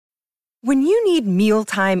When you need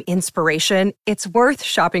mealtime inspiration, it's worth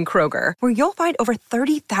shopping Kroger, where you'll find over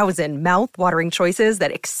 30,000 mouth-watering choices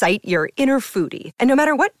that excite your inner foodie. And no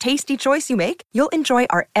matter what tasty choice you make, you'll enjoy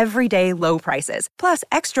our everyday low prices, plus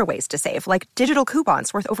extra ways to save, like digital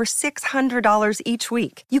coupons worth over $600 each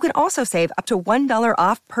week. You can also save up to $1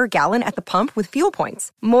 off per gallon at the pump with fuel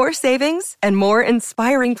points. More savings and more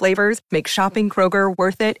inspiring flavors make shopping Kroger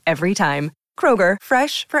worth it every time. Kroger,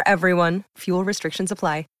 fresh for everyone. Fuel restrictions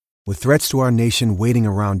apply. With threats to our nation waiting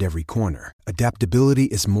around every corner, adaptability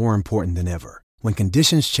is more important than ever. When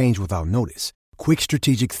conditions change without notice, quick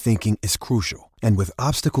strategic thinking is crucial. And with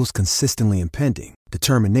obstacles consistently impending,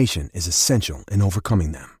 determination is essential in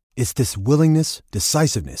overcoming them. It's this willingness,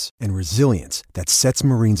 decisiveness, and resilience that sets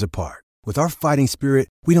Marines apart. With our fighting spirit,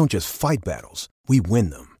 we don't just fight battles, we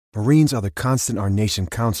win them. Marines are the constant our nation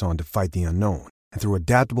counts on to fight the unknown. And through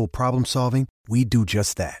adaptable problem solving, we do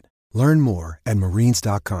just that. Learn more at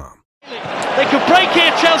marines.com. They could break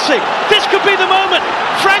here, Chelsea. This could be the moment.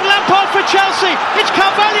 Frank Lampard for Chelsea. It's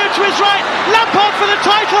Carvalho to his right. Lampard for the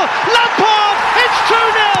title. Lampard! It's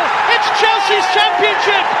 2-0. It's Chelsea's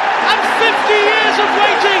championship. And 50 years of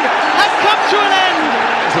waiting have come to an end.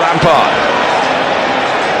 Lampard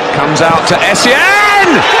comes out to Essien.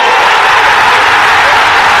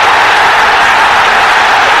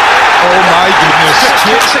 Oh my goodness.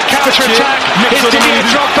 Classic counter-attack. It's Didier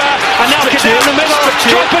Drogba. And now get down the middle.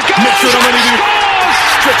 Drogba goes.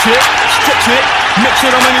 Scores. Stretch it. Mix it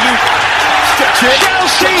on Manny. Stretch it.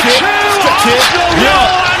 Chelsea 2. Arsenal 0.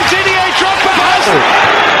 And Didier Drogba has.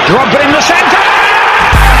 Drogba in the centre.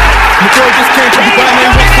 McCoy just came from the ground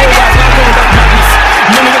and went forward. Now going back madness.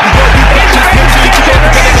 None of it can go deep.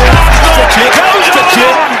 Stretch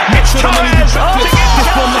it. Mix it on Manny. This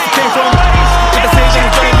one must have came from. If I say that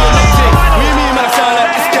it's very real, let's see. What do you mean, man? I sound like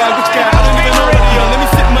this guy, which guy? I don't even know what he on. Let me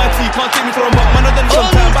sip my tea. Can't take me for a month. Man, I've done it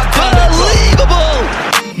sometime. Unbelievable!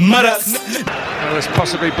 Maras. Well, as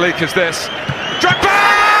possibly bleak as this. Drogba!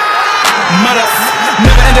 Maras.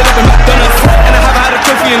 Never ended up in McDonald's. And I haven't had a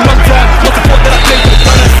trophy in a long time. Not the fault that I played for the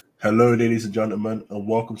Gunners. Hello, ladies and gentlemen, and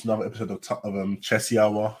welcome to another episode of Chessy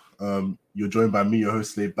Hour. You're joined by me, your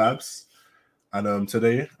host, Slade Babs. And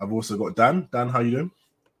today, I've also got Dan. Dan, how you doing?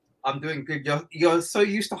 I'm doing good. You're so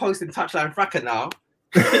used to hosting Touchline Fracker now.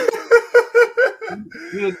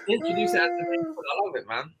 You introduce it as the main. I love it,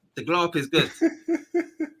 man. The glow up is good.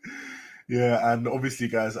 Yeah, and obviously,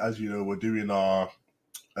 guys, as you know, we're doing our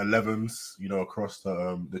 11s, across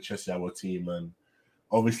the Chessy Hour team, and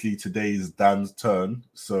obviously today is Dan's turn,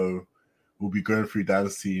 so we'll be going through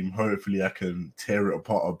Dan's team. Hopefully, I can tear it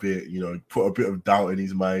apart a bit, put a bit of doubt in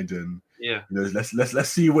his mind, and let's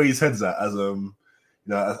see where his head's at, as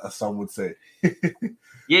as some would say.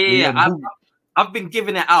 Yeah. I've been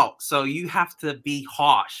giving it out, so you have to be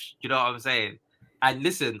harsh. You know what I'm saying? And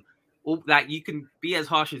listen, you can be as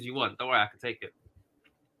harsh as you want. Don't worry, I can take it.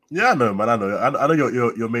 Yeah, I know, man. I know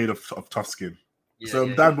you're made of tough skin. Yeah, so,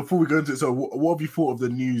 Dan, before we go into it, so what have you thought of the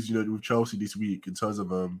news, with Chelsea this week in terms of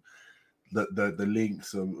the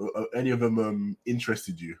links? Any of them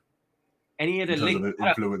interested you? Any of the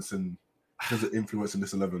links? Influence in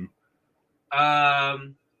this 11.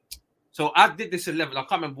 So I did this 11. I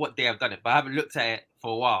can't remember what day I've done it, but I haven't looked at it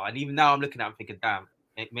for a while. And even now I'm looking at it, I'm thinking, damn,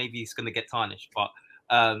 maybe it's going to get tarnished. But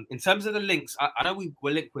in terms of the links, I know we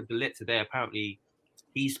were linked with the Lit today. Apparently,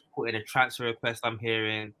 he's put in a transfer request, I'm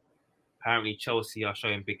hearing. Apparently, Chelsea are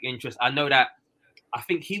showing big interest. I know that I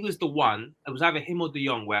think he was the one. It was either him or De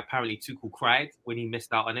Jong, where apparently Tuchel cried when he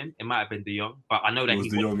missed out on him. It might have been De Jong, but I know that it was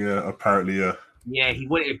De Jong, yeah, apparently, yeah. Yeah, he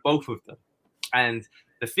wanted both of them. And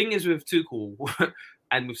the thing is with Tuchel,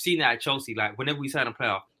 and we've seen that at Chelsea, like whenever we sign a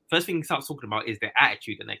player, first thing he starts talking about is their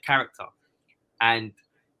attitude and their character. And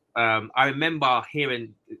I remember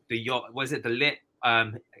hearing the Lit?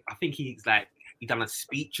 I think he done a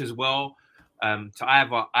speech as well to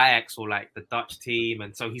either Ajax or like the Dutch team,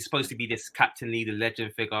 and so he's supposed to be this captain, leader,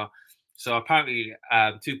 legend figure. So apparently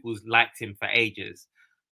Tuchel's liked him for ages,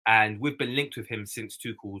 and we've been linked with him since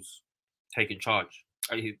Tuchel's taken charge.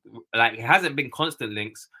 It hasn't been constant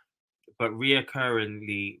links, but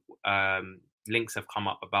reoccurringly links have come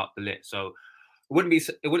up about the Lit. So it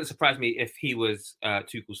wouldn't surprise me if he was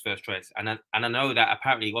Tuchel's first choice. And I know that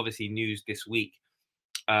apparently, obviously, news this week,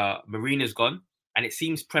 Marina's gone, and it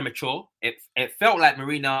seems premature. It felt like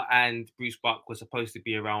Marina and Bruce Buck were supposed to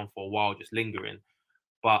be around for a while, just lingering,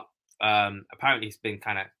 but apparently it's been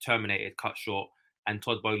kind of terminated, cut short, and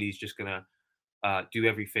Todd Bowley's just gonna do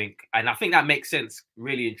everything. And I think that makes sense,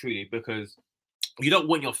 really and truly, because you don't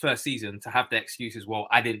want your first season to have the excuses, well,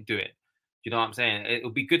 I didn't do it. You know what I'm saying? It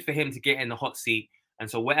would be good for him to get in the hot seat. And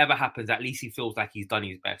so whatever happens, at least he feels like he's done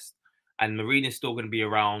his best. and Marine is still going to be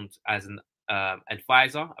around as an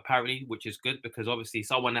advisor, apparently, which is good because obviously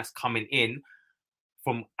someone that's coming in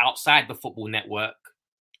from outside the football network,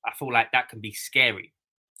 I feel like that can be scary.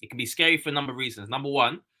 It can be scary for a number of reasons. Number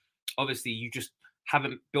one, obviously, you just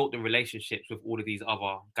haven't built the relationships with all of these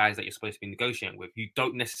other guys that you're supposed to be negotiating with. You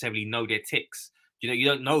don't necessarily know their ticks. You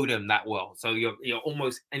don't know them that well. So you're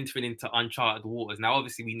almost entering into uncharted waters. Now,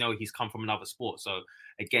 obviously, we know he's come from another sport. So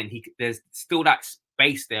again, there's still that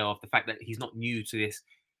space there of the fact that he's not new to this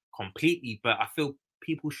completely. But I feel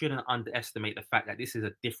people shouldn't underestimate the fact that this is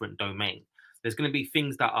a different domain. There's going to be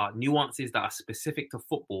things that are nuances that are specific to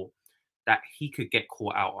football that he could get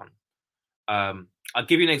caught out on. I'll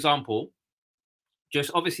give you an example.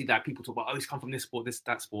 Just obviously that people talk about, oh, he's come from this sport,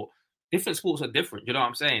 that sport. Different sports are different. You know what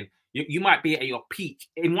I'm saying? You might be at your peak.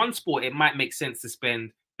 In one sport, it might make sense to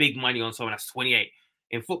spend big money on someone that's 28.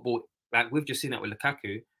 In football, like we've just seen that with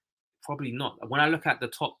Lukaku, probably not. When I look at the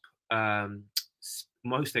top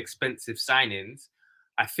most expensive signings,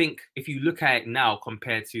 I think if you look at it now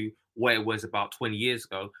compared to where it was about 20 years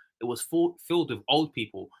ago, it was filled with old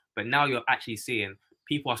people. But now you're actually seeing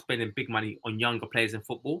people are spending big money on younger players in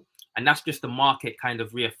football. And that's just the market kind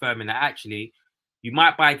of reaffirming that actually you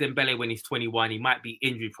might buy Dembele when he's 21, he might be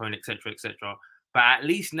injury prone, etc., etc. But at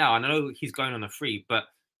least now, I know he's going on a free, but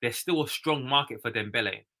there's still a strong market for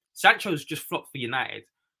Dembele. Sancho's just flopped for United,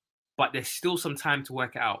 but there's still some time to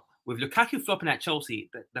work it out. With Lukaku flopping at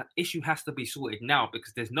Chelsea, that issue has to be sorted now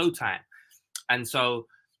because there's no time. And so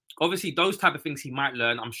obviously those type of things he might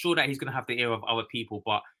learn. I'm sure that he's going to have the ear of other people,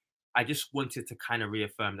 but I just wanted to kind of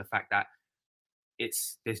reaffirm the fact that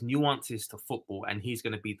there's nuances to football and he's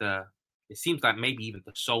going to be it seems like maybe even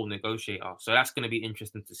the sole negotiator. So that's going to be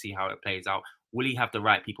interesting to see how it plays out. Will he have the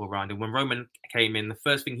right people around him? When Roman came in, the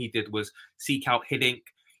first thing he did was seek out Hiddink.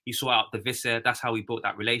 He sought out the Visser. That's how he built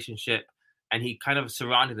that relationship. And he kind of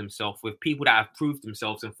surrounded himself with people that have proved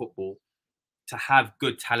themselves in football to have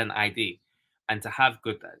good talent ID and to have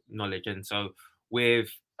good knowledge. And so with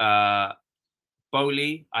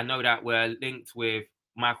Bowley, I know that we're linked with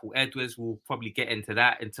Michael Edwards. We'll probably get into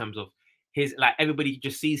that in terms of his, like, everybody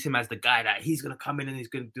just sees him as the guy that he's going to come in and he's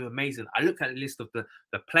going to do amazing. I looked at the list of the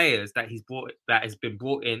players that that has been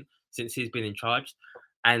brought in since he's been in charge.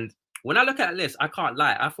 And when I look at that list, I can't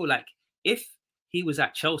lie. I feel like if he was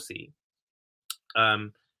at Chelsea,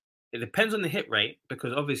 it depends on the hit rate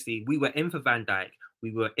because obviously we were in for Van Dijk,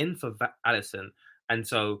 we were in for Alisson. And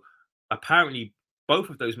so apparently both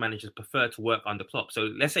of those managers prefer to work under Klopp. So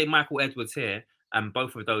let's say Michael Edwards here, and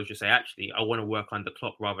both of those just say, actually, I want to work under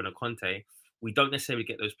Klopp rather than Conte. We don't necessarily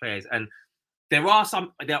get those players. And there are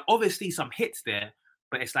obviously some hits there,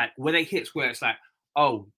 but it's like, were they hits where it's like,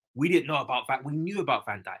 oh, we didn't know about that. We knew about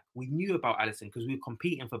Van Dijk. We knew about Alisson because we were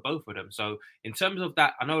competing for both of them. So in terms of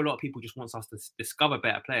that, I know a lot of people just want us to discover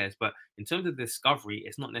better players, but in terms of discovery,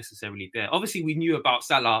 it's not necessarily there. Obviously, we knew about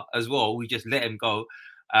Salah as well. We just let him go.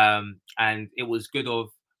 And it was good of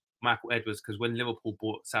Michael Edwards because when Liverpool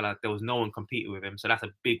bought Salah, there was no one competing with him. So that's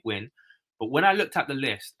a big win. But when I looked at the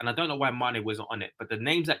list, and I don't know why Mane wasn't on it, but the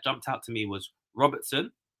names that jumped out to me was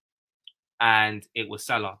Robertson and it was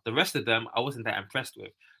Salah. The rest of them, I wasn't that impressed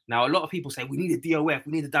with. Now, a lot of people say, we need a DOF,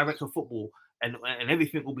 we need a director of football, and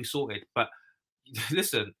everything will be sorted. But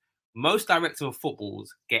listen, most director of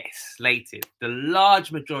footballs get slated. The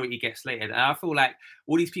large majority get slated. And I feel like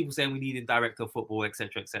all these people saying we need a director of football,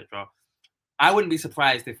 etc., etc., I wouldn't be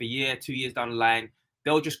surprised if a year, 2 years down the line,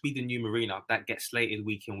 they'll just be the new Marina that gets slated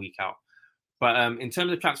week in, week out. But in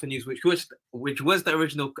terms of transfer news, which was the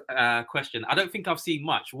original question, I don't think I've seen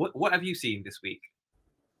much. What have you seen this week?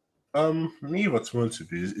 Neither, to be honest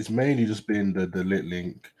with you. It's mainly just been the lit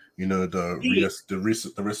link, you know,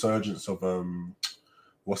 the resurgence of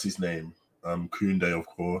what's his name, Koundé, of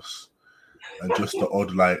course, and just the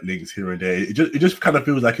odd like links here and there. It just kind of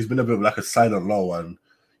feels like it's been a bit of like a silent lull, and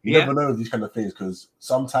you never know these kind of things because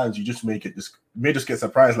sometimes you just may just get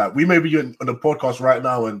surprised. Like we may be on the podcast right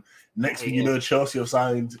now, and next thing you know, Chelsea have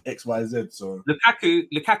signed XYZ. So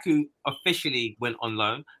Lukaku officially went on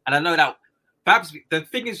loan, and I know that Babs. The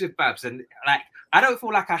thing is with Babs, and like I don't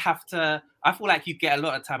feel like I have to. I feel like you get a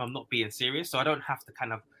lot of time. I'm not being serious, so I don't have to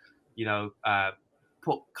kind of, you know,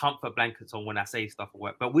 put comfort blankets on when I say stuff at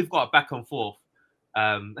work. But we've got a back and forth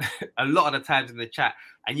a lot of the times in the chat,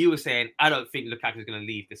 and you were saying I don't think Lukaku is going to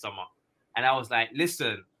leave this summer, and I was like,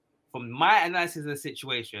 listen, from my analysis of the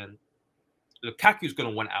situation, Lukaku's going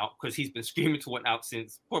to want out because he's been screaming to want out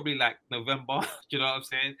since probably like November. Do you know what I'm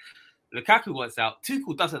saying? Lukaku wants out.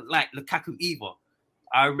 Tuchel doesn't like Lukaku either.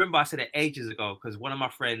 I remember I said it ages ago because one of my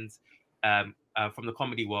friends from the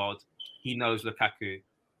comedy world, he knows Lukaku,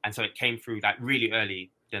 and so it came through like really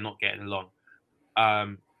early. They're not getting along.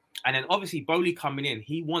 And then obviously Bowley coming in,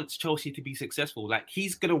 he wants Chelsea to be successful. Like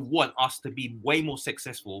he's gonna want us to be way more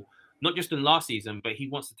successful, not just in last season, but he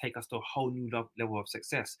wants to take us to a whole new level of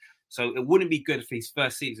success. So it wouldn't be good if his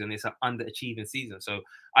first season is an underachieving season. So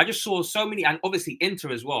I just saw so many, and obviously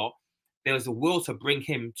Inter as well. There was a will to bring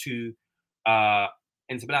him to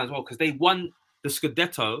Inter Milan as well because they won the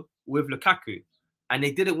Scudetto with Lukaku, and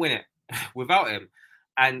they didn't win it without him.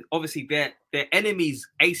 And obviously their enemies,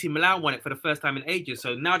 AC Milan, won it for the first time in ages.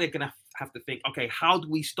 So now they're going to have to think, okay, how do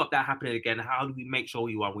we stop that happening again? How do we make sure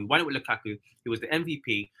we won? We won it with Lukaku. He was the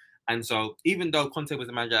MVP. And so even though Conte was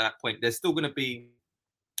the manager at that point, there's still going to be,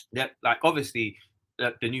 like obviously,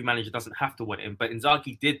 the new manager doesn't have to win him. But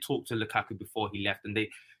Inzaghi did talk to Lukaku before he left. And they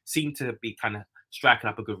seemed to be kind of striking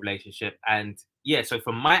up a good relationship. And yeah, so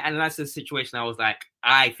from my analysis of the situation, I was like,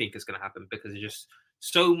 I think it's going to happen because it's just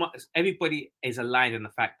so much. Everybody is aligned in the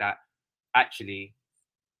fact that actually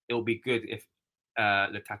it'll be good if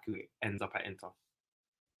Lukaku ends up at Inter.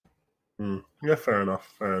 Yeah, fair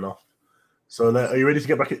enough. So, are you ready to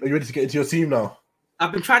get back? Are you ready to get into your team now?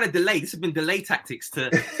 I've been trying to delay. This has been delay tactics to.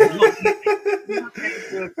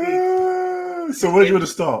 So, where do you want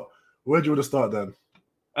to start?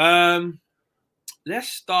 Then? Let's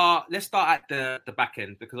start at the back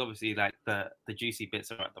end because obviously, like the juicy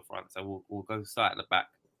bits are at the front. So we'll go start at the back.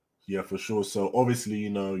 Yeah, for sure. So obviously,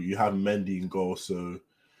 you have Mendy in goal, so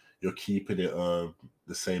you're keeping it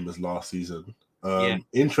the same as last season.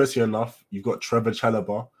 Interesting enough, you've got Trevor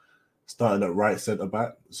Chalobah starting at right centre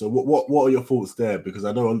back. So what are your thoughts there? Because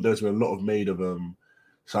I know there's been a lot of made of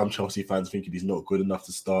some Chelsea fans thinking he's not good enough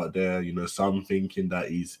to start there. Some thinking that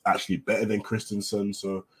he's actually better than Christensen.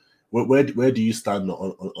 So where do you stand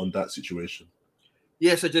on that situation?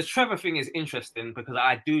 Yeah, so the Trevor thing is interesting because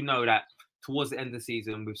I do know that towards the end of the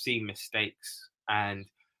season we've seen mistakes, and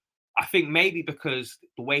I think maybe because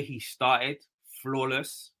the way he started,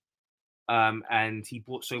 flawless. And he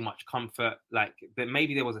brought so much comfort. Like that,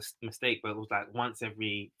 maybe there was a mistake, but it was like once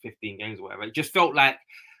every 15 games or whatever. It just felt like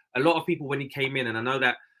a lot of people when he came in, and I know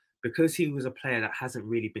that because he was a player that hasn't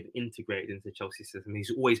really been integrated into the Chelsea system,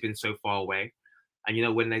 he's always been so far away.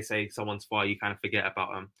 And when they say someone's far, you kind of forget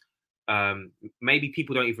about him. Maybe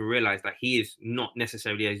people don't even realize that he is not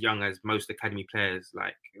necessarily as young as most academy players.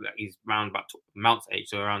 Like he's around about Mount's age,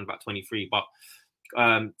 so around about 23. But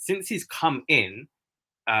since he's come in,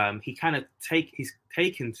 he kind of he's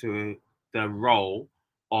taken to the role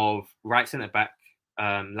of right centre back,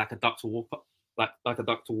 like a duck to water, like a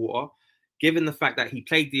duck to water. Given the fact that he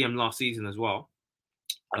played DM last season as well,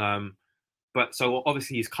 but so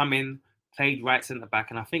obviously he's come in, played right centre back,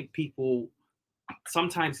 and I think people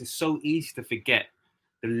sometimes it's so easy to forget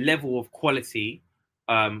the level of quality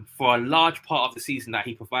for a large part of the season that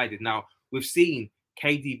he provided. Now we've seen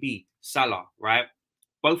KDB, Salah, right?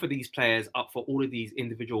 Both of these players up for all of these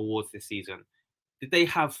individual awards this season. Did they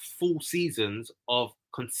have full seasons of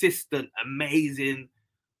consistent, amazing,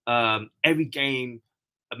 every game,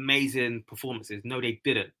 amazing performances? No, they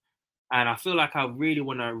didn't. And I feel like I really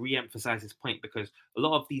want to re-emphasize this point because a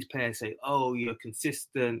lot of these players say, oh, you're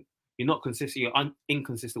consistent. You're not consistent. You're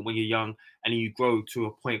inconsistent when you're young, and you grow to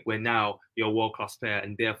a point where now you're a world-class player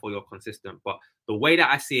and therefore you're consistent. But the way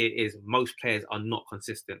that I see it is most players are not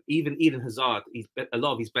consistent. Even Eden Hazard, a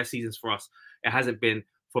lot of his best seasons for us, it hasn't been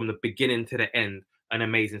from the beginning to the end an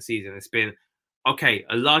amazing season. It's been, okay,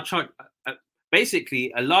 a large chunk of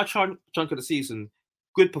the season,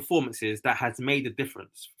 good performances that has made a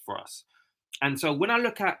difference for us. And so when I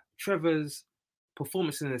look at Trevor's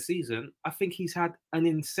performance in the season, I think he's had an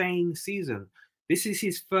insane season. This is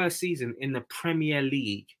his first season in the Premier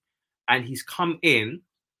League, and he's come in,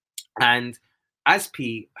 and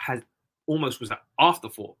Aspi has almost was an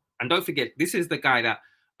afterthought. And don't forget, this is the guy that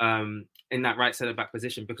in that right centre back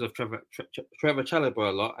position because of Trevor Chalobah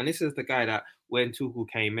a lot, and this is the guy that when Tuchel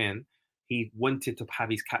came in, he wanted to have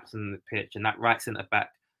his captain on the pitch, and that right centre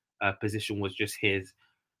back position was just his.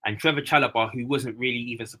 And Trevor Chalobah, who wasn't really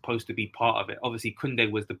even supposed to be part of it. Obviously, Koundé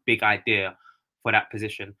was the big idea for that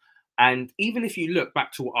position. And even if you look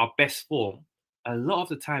back to our best form, a lot of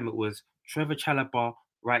the time it was Trevor Chalobah,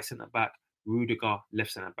 right centre-back, Rudiger,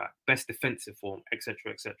 left centre-back, best defensive form,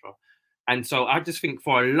 etc., etc. And so I just think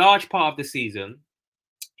for a large part of the season,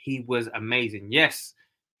 he was amazing. Yes,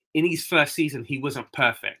 in his first season, he wasn't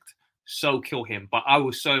perfect. So kill him. But I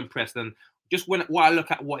was so impressed. And just when I look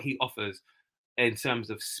at what he offers, in terms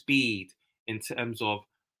of speed, in terms of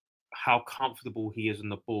how comfortable he is on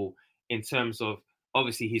the ball, in terms of,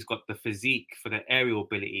 obviously, he's got the physique for the aerial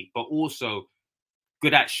ability, but also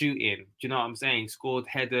good at shooting. Do you know what I'm saying? Scored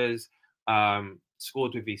headers,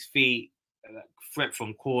 scored with his feet, threat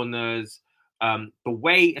from corners, The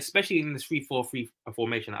way, especially in this 3-4-3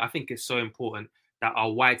 formation, I think it's so important that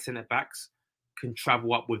our wide centre backs can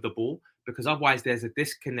travel up with the ball, because otherwise there's a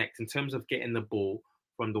disconnect in terms of getting the ball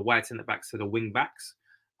from the wide centre backs to the wing backs,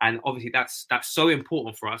 and obviously that's so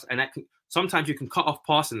important for us. And that sometimes you can cut off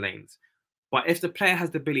passing lanes, but if the player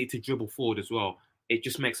has the ability to dribble forward as well, it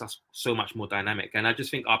just makes us so much more dynamic. And I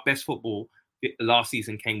just think our best football last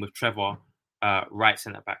season came with Trevor, right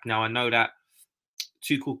centre back. Now I know that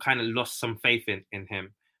Tuchel kind of lost some faith in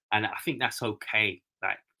him, and I think that's okay.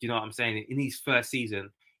 Like, you know what I'm saying? In his first season,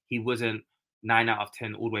 he wasn't 9 out of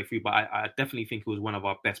 10 all the way through, but I definitely think he was one of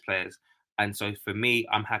our best players. And so for me,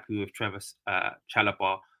 I'm happy with Trevor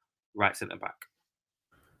Chalobah, right centre back.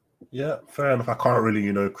 Yeah, fair enough. I can't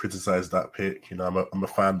really, criticize that pick. I'm a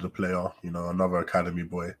fan of the player. Another academy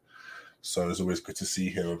boy. So it's always good to see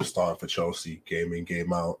him starting for Chelsea, game in,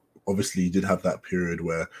 game out. Obviously, he did have that period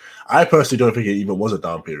where I personally don't think it even was a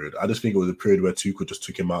down period. I just think it was a period where Tuchel just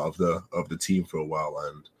took him out of the team for a while,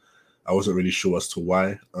 and I wasn't really sure as to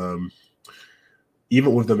why.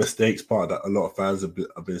 Even with the mistakes part that a lot of fans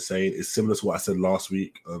have been saying, it's similar to what I said last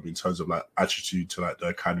week in terms of like attitude to like the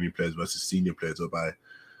academy players versus senior players, whereby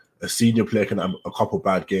a senior player can have a couple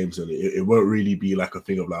bad games and it won't really be like a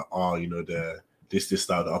thing of like, they're this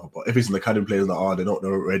style, the other. But if it's an academy players like, they're not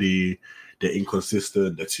ready, they're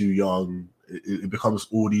inconsistent, they're too young, it becomes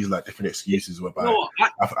all these like different excuses. Whereby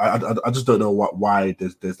I just don't know why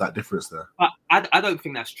there's that difference there. I don't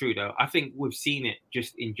think that's true though. I think we've seen it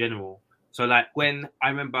just in general. So like when I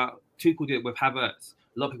remember Tuchel did it with Havertz,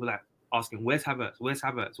 a lot of people like asking, "Where's Havertz? Where's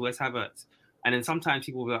Havertz? Where's Havertz?" And then sometimes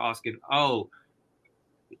people were asking, "Oh,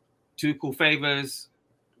 Tuchel favours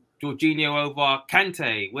Jorginho over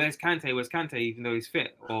Kante. Where's Kante? Where's Kante? Even though he's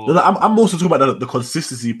fit." Or... No, I'm also talking about the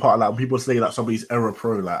consistency part. Like when people say that somebody's error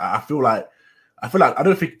prone, like I feel like I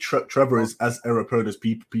don't think Trevor is as error prone as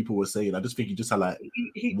people were saying. I just think he just had like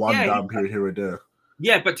one down period here and there.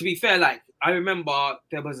 Yeah, but to be fair, like I remember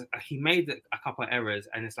he made a couple of errors,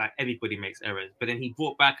 and it's like everybody makes errors. But then he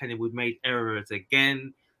brought back and he would make errors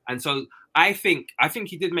again. And so I think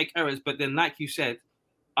he did make errors, but then like you said,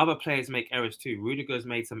 other players make errors too. Rudiger's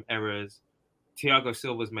made some errors. Thiago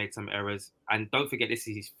Silva's made some errors. And don't forget, this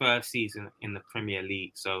is his first season in the Premier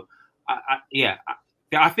League. So,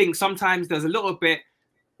 I think sometimes there's a little bit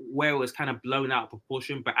where it was kind of blown out of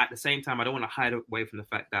proportion. But at the same time, I don't want to hide away from the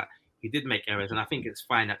fact that he did make errors. And I think it's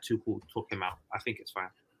fine that Tuchel took him out. I think it's fine.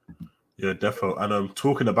 Yeah, definitely. And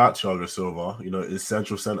talking about Thiago Silva, his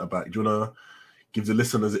central centre-back, do you want to give the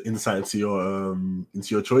listeners an insight into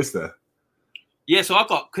your choice there? Yeah, so I've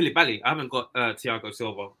got Koulibaly. I haven't got Thiago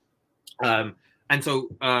Silva. And so,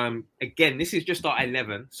 again, this is just our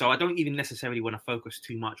 11. So I don't even necessarily want to focus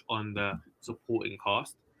too much on the supporting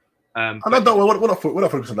cast. We're not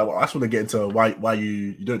focusing on that. I just want to get into why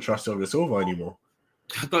you don't trust Thiago Silva anymore.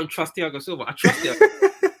 I don't trust Thiago Silva. I trust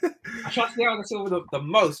Thiago. I trust Thiago Silva the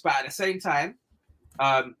most, but at the same time,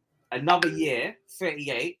 another year,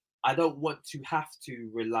 38, I don't want to have to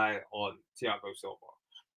rely on Thiago Silva.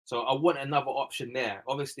 So I want another option there.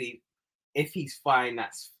 Obviously, if he's fine,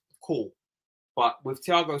 that's cool. But with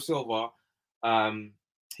Thiago Silva,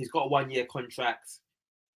 he's got a 1-year contract.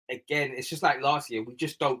 Again, it's just like last year. We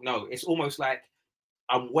just don't know. It's almost like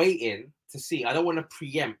I'm waiting to see. I don't want to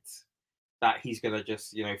preempt that he's going to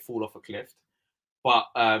just, fall off a cliff. But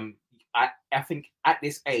I think at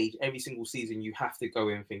this age, every single season, you have to go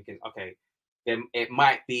in thinking, okay, then it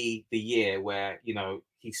might be the year where,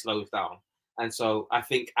 he slows down. And so I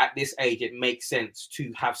think at this age, it makes sense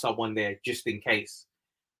to have someone there just in case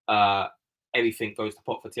everything goes to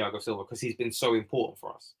pot for Thiago Silva, because he's been so important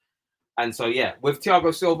for us. And so, yeah, with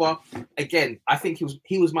Thiago Silva, again, I think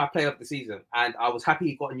he was my player of the season. And I was happy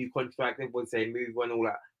he got a new contract. Everyone saying move on, all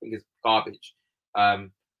that. I think it's garbage. I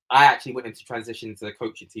actually went into transition to the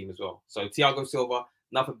coaching team as well. So Thiago Silva,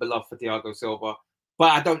 nothing but love for Thiago Silva.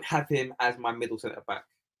 But I don't have him as my middle centre-back.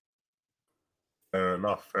 Fair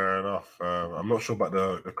enough. I'm not sure about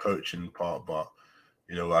the coaching part, but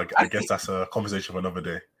I guess that's a conversation for another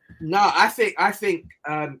day. No, I think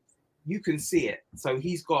you can see it. So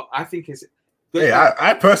he's got. I think it's. Hey,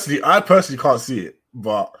 I personally can't see it,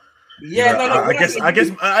 but yeah,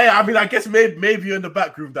 I guess maybe you're in the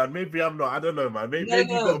back group, Dan. Maybe I'm not. I don't know, man. Maybe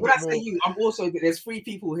no. When I say you, I'm also. There's 3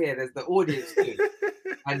 people here. There's the audience too,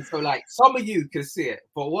 and so like some of you can see it.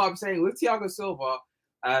 But what I'm saying with Thiago Silva,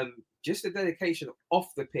 just the dedication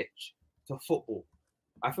off the pitch to football.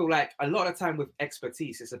 I feel like a lot of time with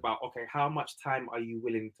expertise, it's about, okay, how much time are you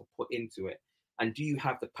willing to put into it? And do you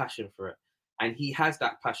have the passion for it? And he has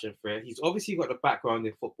that passion for it. He's obviously got the background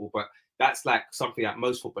in football, but that's like something that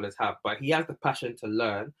most footballers have. But he has the passion to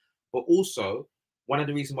learn. But also, one of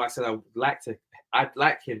the reasons why I said I'd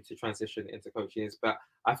like him to transition into coaching is, but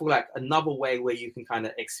I feel like another way where you can kind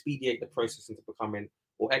of expedite the process into becoming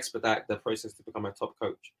or expedite the process to become a top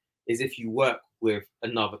coach is if you work with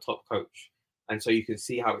another top coach, and so you can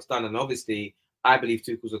see how it's done. And obviously, I believe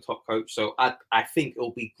Tuchel's a top coach, so I think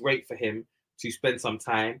it'll be great for him to spend some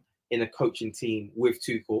time in a coaching team with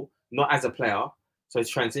Tuchel, not as a player. So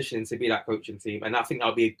it's transitioning to be that coaching team. And I think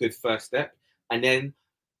that'll be a good first step. And then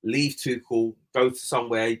leave Tuchel, go to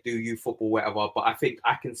somewhere, do youth football, whatever. But I think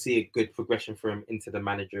I can see a good progression for him into the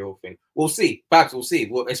managerial thing. We'll see. Babs, we'll see.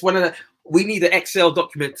 Well, it's we need an Excel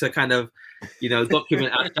document to kind of,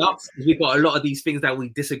 document our docs. We've got a lot of these things that we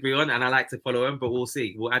disagree on, and I like to follow them, but we'll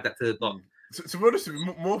see. We'll add that to the doc. To be honest,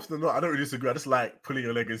 more often than not, I don't really disagree. I just like pulling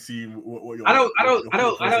your leg and seeing what your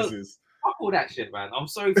process is. Fuck all that shit, man. I'm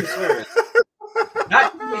sorry for swearing.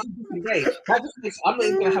 That just makes you disengage. That just makes I'm not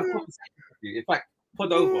even gonna have conversations with you. In fact,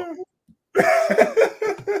 put over.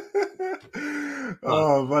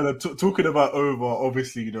 Oh man, talking about over,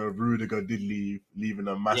 obviously, Rudiger did leaving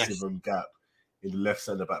a massive gap in the left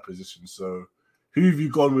centre back position. So who have you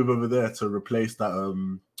gone with over there to replace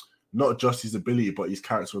that? Not just his ability, but his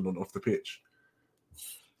character on off the pitch.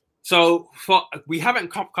 So we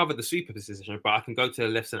haven't covered the sweeper position, but I can go to the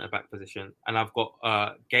left centre back position, and I've got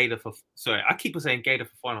Gader for. Sorry, I keep on saying Gader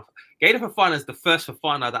Fofana. Gader Fofana is the first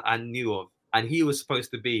Fofana that I knew of, and he was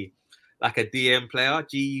supposed to be like a DM player,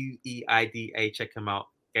 Gueida. Check him out,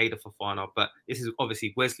 Gader Fofana. But this is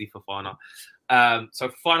obviously Wesley Fofana. So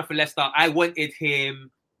Fofana for Leicester. I wanted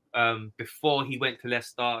him before he went to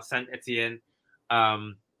Leicester, Saint Etienne.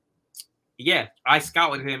 Yeah, I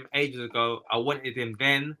scouted him ages ago. I wanted him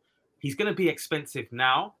then. He's going to be expensive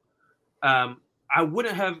now. I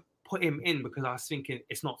wouldn't have put him in because I was thinking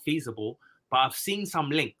it's not feasible, but I've seen some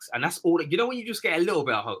links, and that's all. When you just get a little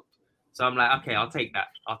bit of hope. So I'm like, okay, I'll take that.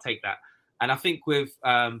 And I think with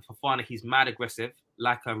Fofana, he's mad aggressive,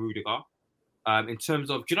 like a Rudiger. In terms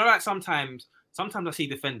of, like sometimes I see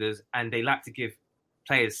defenders and they like to give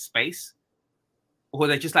players space. Or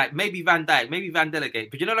they're just like, maybe Van Dijk, maybe Van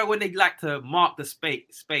Delegate. But like when they like to mark the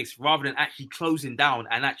space rather than actually closing down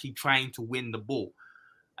and actually trying to win the ball.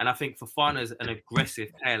 And I think Fofana's an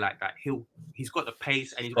aggressive player like that. He's got the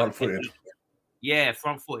pace and he's got the ability. Yeah,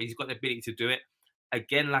 front foot. He's got the ability to do it.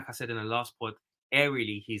 Again, like I said in the last pod,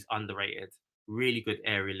 aerially, he's underrated. Really good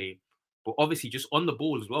aerially. But obviously just on the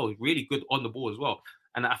ball as well. He's really good on the ball as well.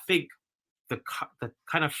 And I think the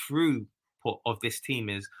kind of throughput of this team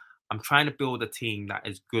is I'm trying to build a team that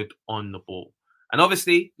is good on the ball. And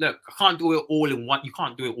obviously, look, I can't do it all in one. You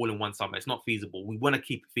can't do it all in one summer. It's not feasible. We want to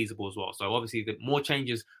keep it feasible as well. So obviously, the more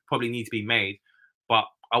changes probably need to be made. But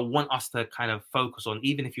I want us to kind of focus on,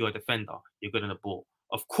 even if you're a defender, you're good on the ball.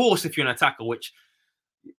 Of course, if you're an attacker, which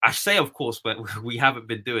I say of course, but we haven't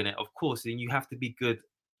been doing it. Of course, then you have to be good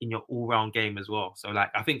in your all-round game as well. So like,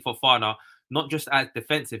 I think Fofana, not just as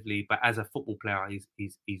defensively, but as a football player,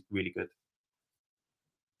 he's really good.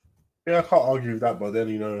 Yeah, I can't argue with that, but then,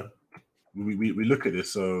 we look at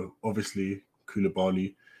this. So obviously,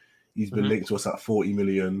 Koulibaly, he's been linked to us at 40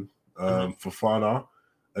 million. Fofana,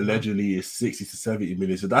 allegedly, is 60 to 70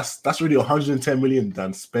 million. So that's really 110 million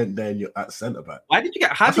Dan spent there at centre back. Why did you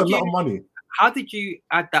get? That's a lot of money. How did you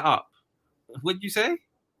add that up? What did you say?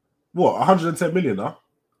 What, 110 million, huh?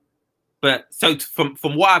 But so from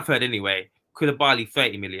what I've heard anyway, Koulibaly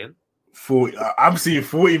 30 million. 40. I'm seeing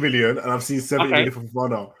 40 million, and I'm seeing 70 million for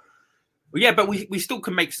Fofana. Well, yeah, but we still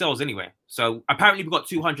can make sales anyway. So apparently we've got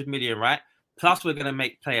 200 million, right? Plus we're going to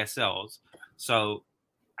make player sales. So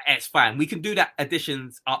it's fine. We can do that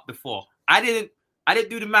additions up before. I didn't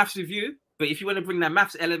do the maths with you, but if you want to bring that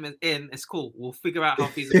maths element in, it's cool. We'll figure out how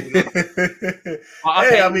feasible it is. Okay,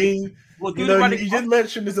 hey, I mean, you did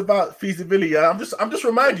mention this about feasibility. I'm just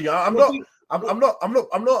reminding you. I'm not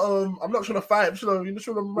trying to fight. I'm just trying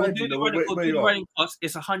to remind you where you are. Running cost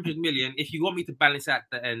is 100 million. If you want me to balance at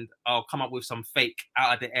the end, I'll come up with some fake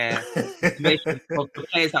out of the air information of the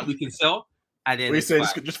players that we can sell. And then we say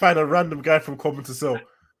just find a random guy from Cobham to sell.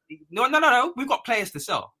 No. We've got players to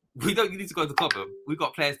sell. We don't need to go to Cobham. We've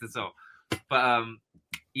got players to sell. But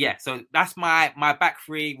yeah. So that's my back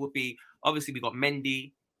three would be obviously we got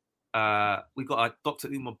Mendy. We got a Dr.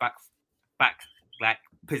 Umar back like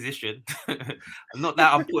position. Not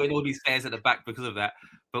that I'm putting all these players at the back because of that,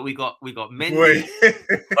 but we got Mendy.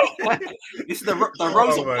 This is the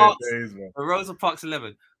Rosa Parks. The Rosa Parks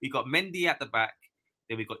 11. We got Mendy at the back.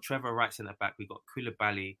 Then we got Trevor Wright in the back. We got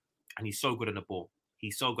Koulibaly, and he's so good on the ball.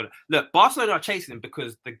 He's so good. Look, Barcelona are chasing him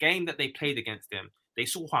because the game that they played against him, they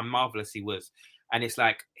saw how marvelous he was, and it's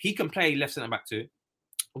like he can play left centre back too.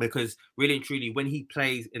 Because really and truly, when he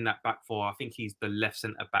plays in that back four, I think he's the left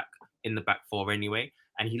centre back in the back four anyway,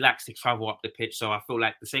 and he likes to travel up the pitch. So I feel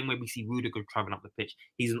like the same way we see Rudiger traveling up the pitch,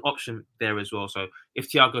 he's an option there as well. So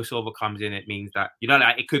if Thiago Silva comes in, it means that,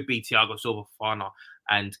 like it could be Thiago Silva, Fofana,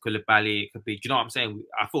 and Koulibaly. It could be, do you know what I'm saying?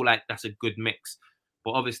 I feel like that's a good mix.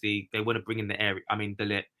 But obviously they want to bring in the area. I mean, De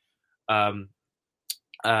Ligt.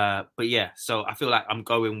 But yeah, so I feel like I'm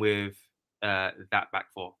going with that back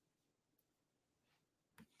four.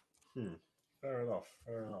 Fair enough.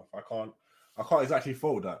 I can't exactly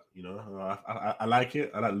fault that. I like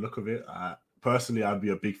it. I like the look of it. Personally, I'd be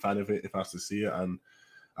a big fan of it if I was to see it, and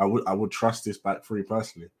I would trust this back three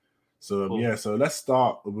personally. So Cool. So let's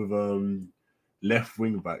start with left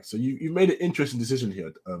wing back. So you made an interesting decision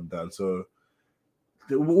here, Dan. So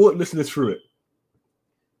walk listeners through it.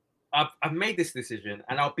 I've made this decision,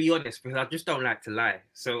 and I'll be honest, because I just don't like to lie.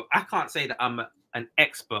 So I can't say that I'm an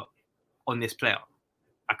expert on this player.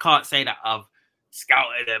 I can't say that I've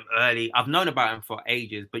scouted them early. I've known about him for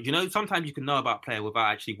ages, but sometimes you can know about a player without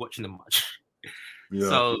actually watching them much.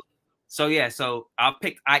 Yeah. So I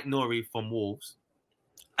picked Ait Nouri from Wolves,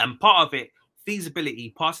 and part of it,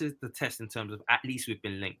 feasibility passes the test in terms of at least we've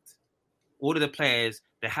been linked. All of the players,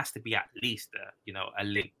 there has to be at least a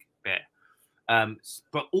link there.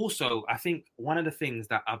 But also, I think one of the things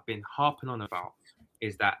that I've been harping on about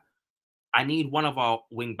is that I need one of our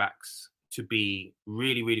wing backs to be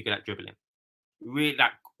really, really good at dribbling. Really,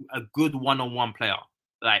 like a good one-on-one player.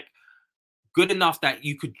 Like, good enough that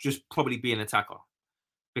you could just probably be an attacker.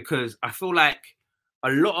 Because I feel like a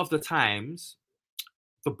lot of the times,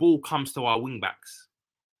 the ball comes to our wing backs.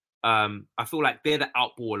 I feel like they're the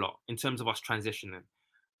out ball a lot in terms of us transitioning.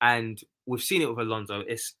 And we've seen it with Alonso.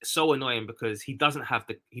 It's so annoying because he doesn't have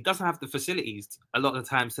the facilities a lot of the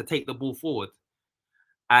times to take the ball forward.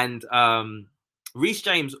 And Reece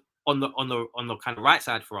James on the kind of right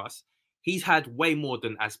side for us, he's had way more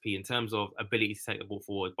than Aspi in terms of ability to take the ball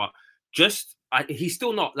forward. But he's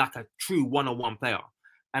still not like a true one-on-one player.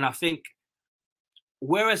 And I think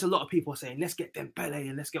whereas a lot of people are saying, let's get Dembele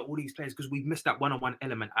and let's get all these players because we've missed that one-on-one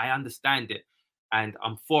element. I understand it and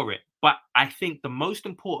I'm for it. But I think the most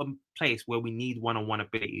important place where we need one-on-one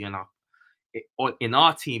ability in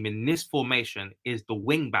our team, in this formation, is the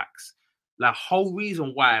wing backs. The whole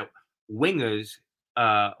reason why wingers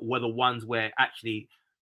were the ones where actually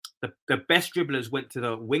the best dribblers went to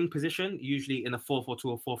the wing position, usually in a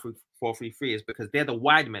 4-4-2 or 4-3-3, is because they're the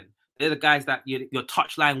wide men. They're the guys that your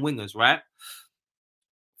touchline wingers, right?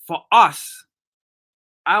 For us,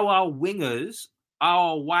 our wingers,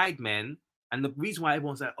 our wide men, and the reason why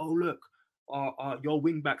everyone's like, oh, look, your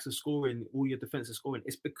wing backs are scoring, all your defense are scoring,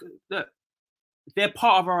 it's because, look, they're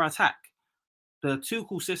part of our attack. The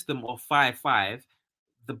Tuchel system of 5-5,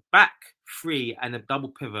 the back three and the double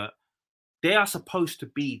pivot, they are supposed to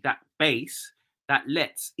be that base that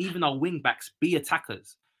lets even our wing backs be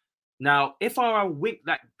attackers. Now, if our wing,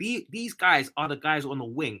 these guys are the guys on the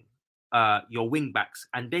wing, your wing backs,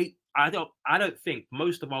 and I don't think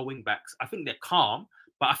most of our wing backs, I think they're calm,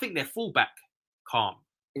 but I think they're fullback calm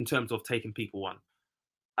in terms of taking people on.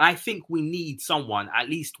 I think we need someone, at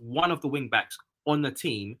least one of the wing backs on the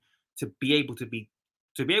team, to be able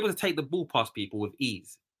to take the ball past people with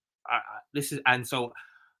ease. So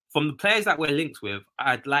from the players that we're linked with,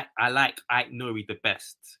 I like Ait Nouri the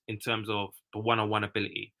best in terms of the one-on-one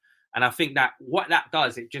ability. And I think that what that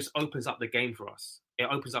does, it just opens up the game for us. It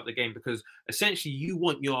opens up the game because essentially you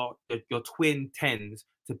want your twin tens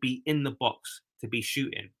to be in the box, to be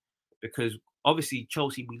shooting. Because obviously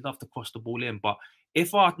Chelsea, we love to cross the ball in. But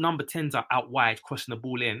if our number 10s are out wide crossing the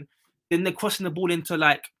ball in, then they're crossing the ball into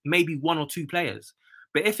like maybe one or two players.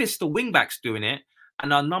 But if it's the wing backs doing it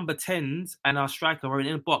and our number 10s and our striker are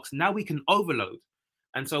in the box, now we can overload.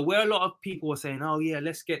 And so where a lot of people are saying, oh yeah,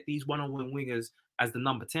 let's get these one-on-one wingers as the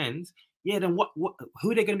number 10s, yeah, then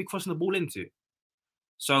who are they going to be crossing the ball into?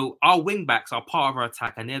 So our wing backs are part of our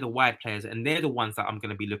attack and they're the wide players and they're the ones that I'm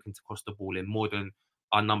going to be looking to cross the ball in more than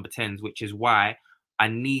our number 10s, which is why I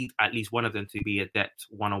need at least one of them to be adept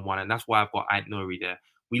one-on-one. And that's why I've got Ait Nouri there.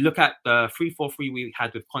 We look at the 3-4-3 we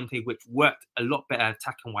had with Conte, which worked a lot better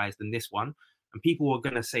attacking-wise than this one. And people are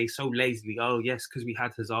going to say so lazily, oh, yes, because we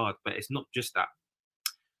had Hazard. But it's not just that.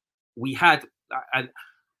 We had, and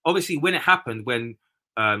obviously when it happened, when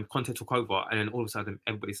Conte took over, and then all of a sudden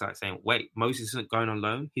everybody started saying, wait, Moses isn't going on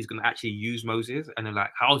loan. He's going to actually use Moses. And they're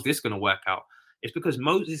like, how's this going to work out? It's because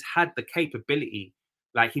Moses had the capability.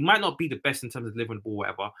 Like, he might not be the best in terms of delivering the ball,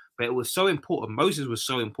 whatever, but it was so important. Moses was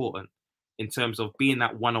so important in terms of being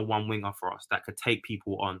that one-on-one winger for us that could take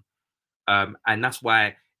people on. And that's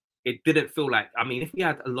why it didn't feel like, I mean, if we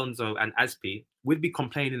had Alonso and Aspi, we'd be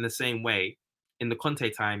complaining the same way in the Conte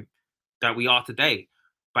time that we are today.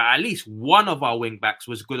 but at least one of our wing backs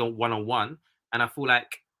was good on one-on-one, and I feel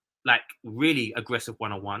like really aggressive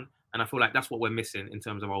one-on-one, and I feel like that's what we're missing in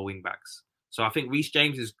terms of our wing backs. So I think Reece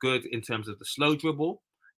James is good in terms of the slow dribble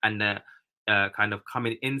and the kind of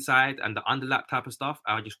coming inside and the underlap type of stuff.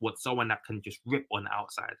 I just want someone that can just rip on the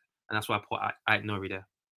outside, and that's why I put Ait Nori there.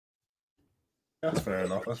 That's fair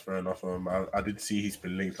enough. I did see he's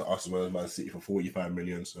been linked to us as well as Man City for 45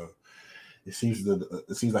 million. So it seems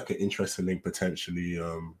like an interesting link potentially.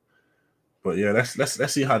 But yeah,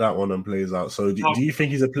 let's see how that one plays out. So do you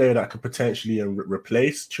think he's a player that could potentially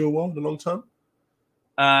replace Chilwell in the long term?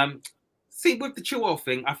 See, with the Chilwell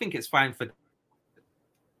thing, I think it's fine for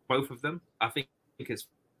both of them. I think it's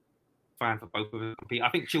fine for both of them. I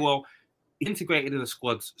think Chilwell integrated in the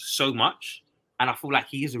squads so much, and I feel like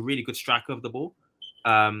he is a really good striker of the ball.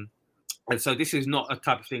 And so this is not a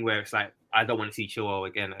type of thing where it's like I don't want to see Chilwell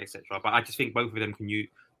again, etc. But I just think both of them can be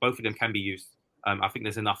used. I think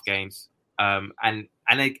there's enough games, and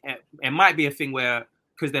it might be a thing where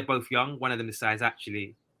because they're both young, one of them decides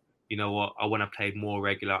actually, you know what, I want to play more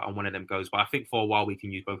regular, and one of them goes. But I think for a while we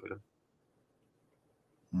can use both of them.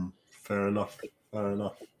 Fair enough.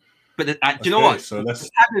 But do you know what? So the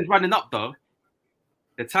tab is running up though.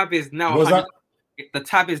 The tab is now. The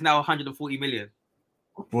tab is now 140 million.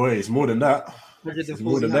 Boy, it's more than that. It's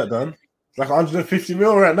more than that, Dan. It's like 150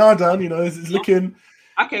 mil right now, Dan. You know, it's looking.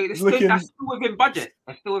 Okay, that's still within budget.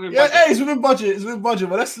 It's within budget. It's within budget.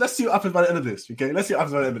 But let's see what happens by the end of this. Okay, let's see what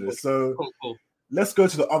happens by the end of this. So cool. Let's go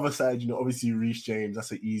to the other side. You know, obviously Reece James.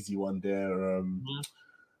 That's an easy one there.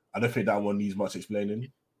 I don't think that one needs much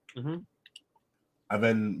explaining. Mm-hmm. And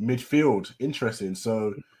then midfield, interesting.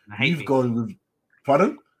 So you've gone with,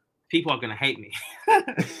 pardon? People are going to hate me.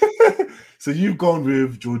 So you've gone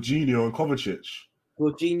with Jorginho and Kovacic.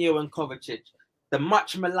 Jorginho and Kovacic, the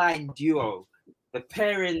much maligned duo, the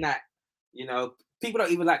pairing that, you know, people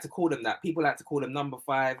don't even like to call them that. People like to call them number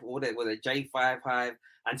 5 or the J5 Hive.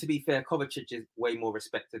 And to be fair, Kovacic is way more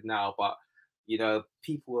respected now. But, you know,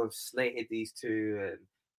 people have slated these two and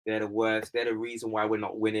they're the worst. They're the reason why we're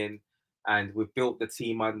not winning. And we've built the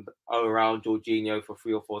team around Jorginho for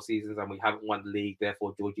 3 or 4 seasons and we haven't won the league.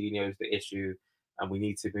 Therefore, Jorginho is the issue and we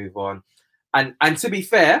need to move on. And to be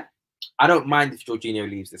fair, I don't mind if Jorginho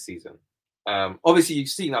leaves this season. Obviously, you've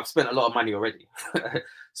seen I've spent a lot of money already.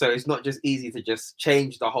 So it's not just easy to just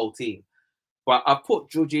change the whole team. But I've put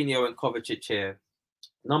Jorginho and Kovacic here.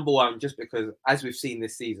 Number one, just because, as we've seen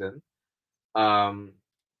this season, I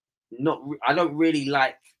don't really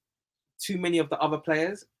like too many of the other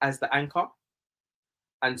players as the anchor.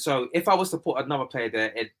 And so if I was to put another player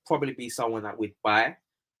there, it'd probably be someone that we'd buy.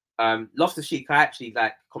 Loftus-Cheek, I actually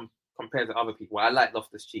like compared to other people. I like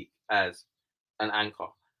Loftus-Cheek as an anchor.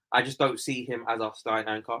 I just don't see him as our starting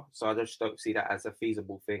anchor. So I just don't see that as a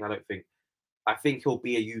feasible thing. I think he'll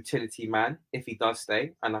be a utility man if he does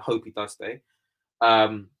stay. And I hope he does stay.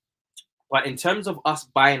 But in terms of us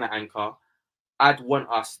buying an anchor, I'd want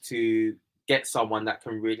us to get someone that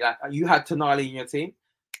can really... Like, you had Tonali in your team.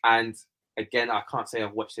 And again, I can't say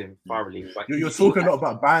I've watched him thoroughly. But you're talking a lot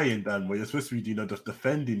about buying, Dan, where you're supposed to be, just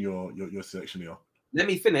defending your selection here. Let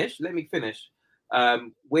me finish.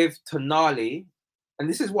 With Tonali, and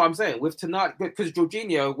this is what I'm saying, with Tonali, because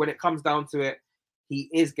Jorginho, when it comes down to it, he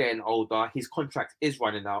is getting older. His contract is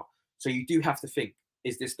running out. So you do have to think,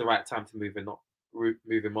 is this the right time to move him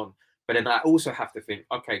on? But then I also have to think,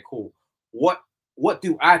 okay, cool. What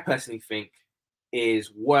do I personally think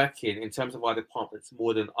is working in terms of our departments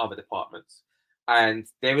more than other departments? And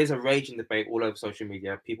there is a raging debate all over social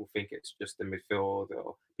media. People think it's just the midfield,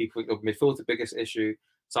 or people think the midfield's the biggest issue.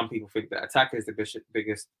 Some people think the attack is the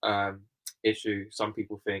biggest issue. Some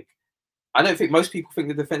people think, I don't think most people think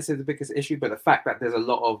the defense is the biggest issue, but the fact that there's a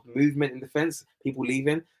lot of movement in defense, people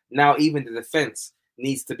leaving, now even the defense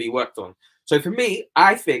needs to be worked on. So for me,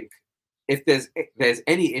 I think if there's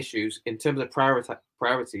any issues in terms of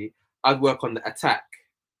priority, I'd work on the attack.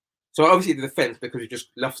 So obviously the defense, because we just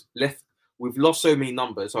we've lost so many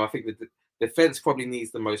numbers. So I think the defense probably needs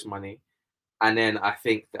the most money. And then I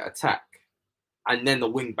think the attack, and then the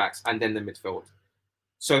wing backs, and then the midfield.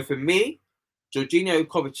 So for me, Jorginho,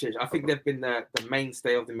 Kovacic, I think they've been the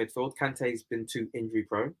mainstay of the midfield. Kante's been too injury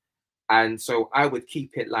prone. And so I would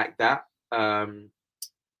keep it like that. I'd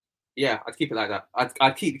keep it like that.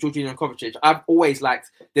 I'd keep Jorginho and Kovacic. I've always liked,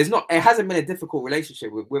 it hasn't been a difficult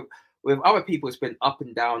relationship with other people. It's been up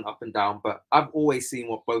and down, but I've always seen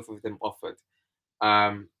what both of them offered.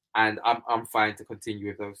 And I'm fine to continue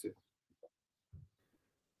with those two.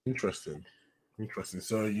 Interesting.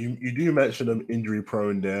 So you do mention them injury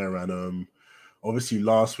prone there, and obviously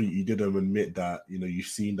last week you did admit that you've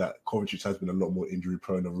seen that Kovacic has been a lot more injury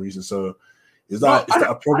prone of reason. So Is that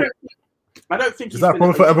a problem? I don't think is that a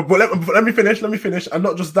problem for. But let me finish. And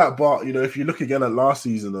not just that, but if you look again at last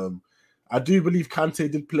season, I do believe Kante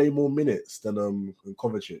did play more minutes than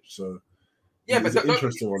Kovacic. So yeah, but it's an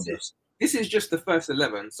interesting one. This is just the first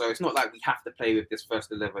 11, so it's not like we have to play with this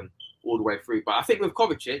first 11 all the way through. But I think with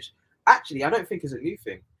Kovacic, actually, I don't think it's a new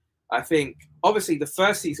thing. I think obviously the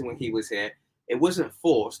first season when he was here, it wasn't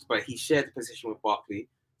forced, but he shared the position with Barkley,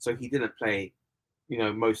 so he didn't play,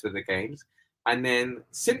 most of the games. And then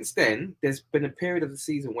since then, there's been a period of the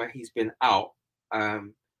season where he's been out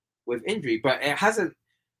with injury, but it hasn't.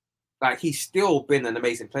 Like, he's still been an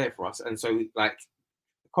amazing player for us, and so like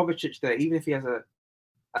Kovacic there, even if he has a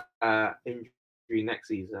injury next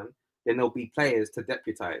season, then there'll be players to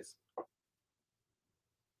deputize.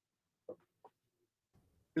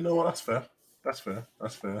 You know what? That's fair.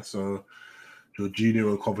 So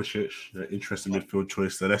Jorginho and Kovacic, interesting midfield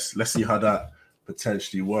choice. So let's see how that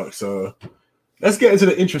potentially works. So let's get into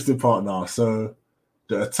the interesting part now. So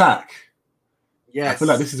the attack. Yes. I feel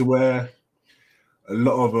like this is where a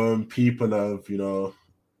lot of people have,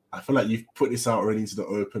 I feel like you've put this out already into the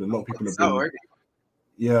open. A lot of people have been.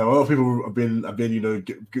 Yeah, a lot of people have been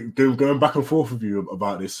going back and forth with you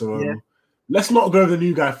about this. So let's not go with the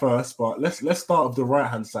new guy first, but let's start with the right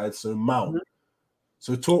hand side. So Mount. Mm-hmm.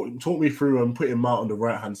 So talk me through putting Mount on the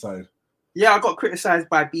right hand side. Yeah, I got criticised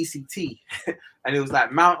by BCT, and it was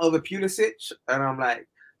like Mount over Pulisic, and I'm like,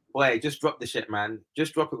 boy, just drop the shit, man.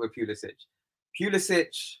 Just drop it with Pulisic.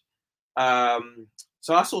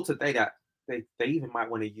 So I saw today that they even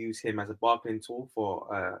might want to use him as a bargaining tool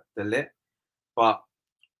for the lit, but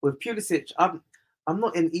with Pulisic, I'm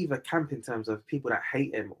not in either camp in terms of people that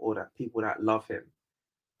hate him or that people that love him.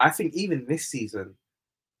 I think even this season,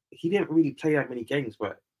 he didn't really play that many games,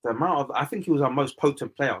 but I think he was our most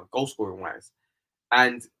potent player, goal scoring wise.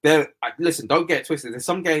 And listen, don't get it twisted. There's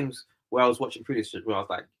some games where I was watching Pulisic where I was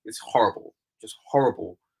like, it's horrible, just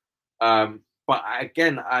horrible. But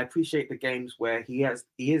I appreciate the games where he is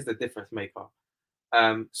the difference maker.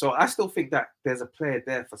 So I still think that there's a player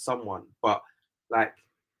there for someone, but like,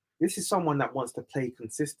 this is someone that wants to play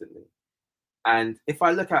consistently. And if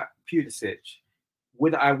I look at Pulisic,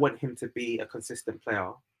 would I want him to be a consistent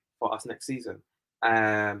player for us next season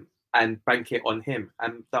and bank it on him?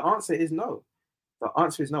 And the answer is no.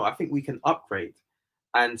 I think we can upgrade.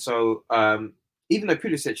 And so even though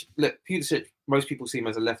Pulisic, most people see him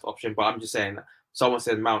as a left option, but I'm just saying, someone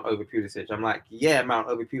said Mount over Pulisic. I'm like, yeah, Mount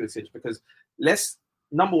over Pulisic, because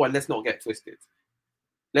number one, let's not get twisted.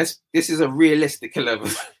 This is a realistic level.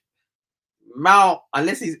 Mount,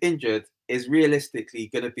 unless he's injured, is realistically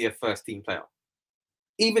going to be a first team player.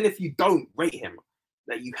 Even if you don't rate him,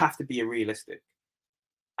 that you have to be realistic.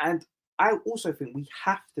 And I also think we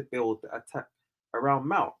have to build the attack around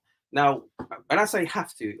Mount. Now, when I say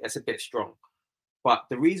have to, it's a bit strong. But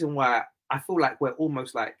the reason why I feel like we're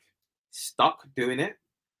almost like stuck doing it.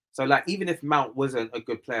 So like, even if Mount wasn't a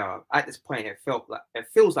good player, at this point, it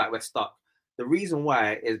feels like we're stuck. The reason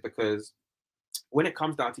why is because when it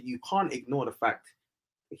comes down to, you can't ignore the fact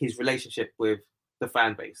his relationship with the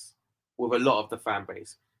fan base, with a lot of the fan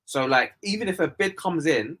base. So like, even if a bid comes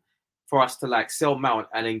in for us to like sell Mount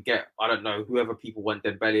and then get, I don't know, whoever people want,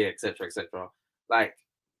 Dembele, etc., like,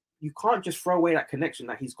 you can't just throw away that connection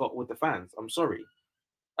that he's got with the fans. I'm sorry.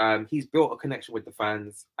 He's built a connection with the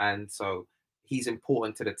fans, and so he's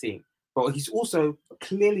important to the team. But he's also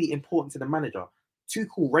clearly important to the manager.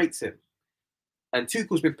 Tuchel rates him, and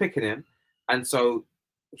Tuchel's been picking him, and so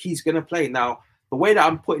he's going to play. Now, the way that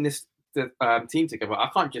I'm putting this team together, I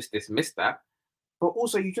can't just dismiss that. But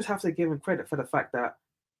also, you just have to give him credit for the fact that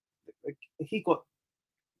he got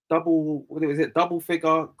double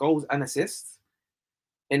figure goals and assists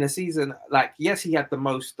in a season. Like, yes, he had the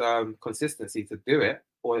most consistency to do it,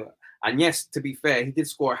 and yes, to be fair, he did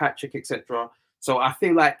score a hat trick, etc. So I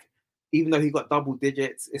feel like, even though he got double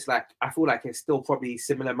digits, it's like, I feel like it's still probably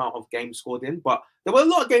similar amount of games scored in. But there were a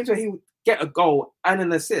lot of games where he would get a goal and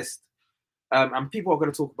an assist. And people are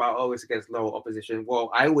going to talk about, oh, it's against lower opposition.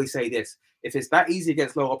 Well, I always say this: if it's that easy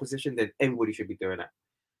against lower opposition, then everybody should be doing it.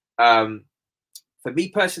 For me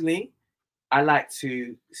personally, I like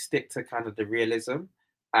to stick to kind of the realism.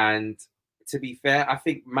 And to be fair, I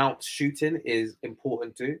think Mount's shooting is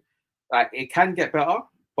important too. Like, it can get better,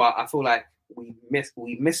 but I feel like we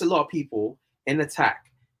miss a lot of people in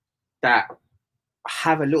attack that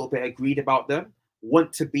have a little bit of greed about them,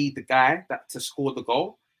 want to be the guy to score the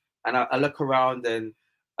goal. And I look around, and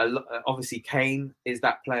obviously Kane is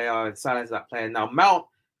that player and Salah is that player. Now, Mount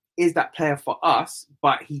is that player for us,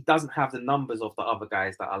 but he doesn't have the numbers of the other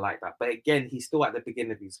guys that are like that. But again, he's still at the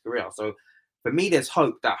beginning of his career. So for me, there's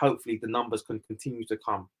hope that hopefully the numbers can continue to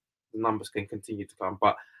come the numbers can continue to come.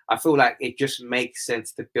 But I feel like it just makes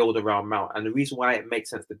sense to build around Mount. And the reason why it makes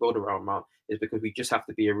sense to build around Mount is because we just have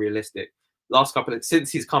to be realistic. Last couple of,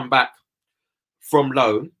 since he's come back from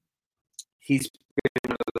loan, he's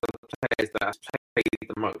been one of the players that has played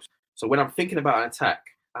the most. So when I'm thinking about an attack,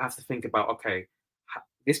 I have to think about, okay,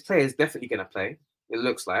 this player is definitely going to play, it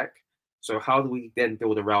looks like. So how do we then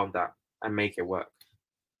build around that and make it work?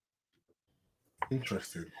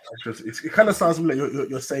 Interesting. It kind of sounds like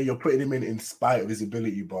you're saying you're putting him in spite of his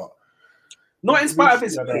ability, but not in spite of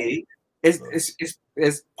his ability.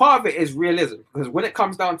 It's part of it is realism, because when it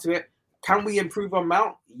comes down to it, can we improve on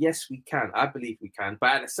Mount? Yes, we can. I believe we can.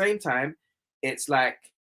 But at the same time, it's like.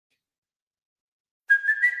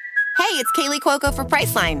 Hey, it's Kaylee Cuoco for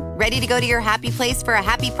Priceline. Ready to go to your happy place for a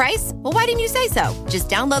happy price? Well, why didn't you say so? Just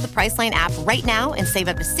download the Priceline app right now and save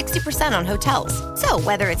up to 60% on hotels. So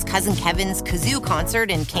whether it's Cousin Kevin's Kazoo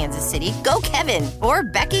concert in Kansas City, go Kevin, or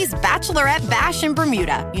Becky's Bachelorette Bash in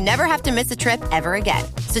Bermuda, you never have to miss a trip ever again.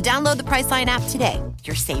 So download the Priceline app today.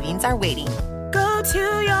 Your savings are waiting. Go to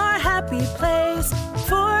your happy place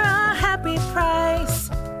for a happy price.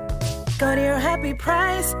 Go to your happy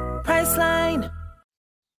price, Priceline.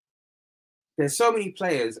 There's so many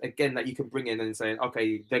players, again, that you can bring in and say,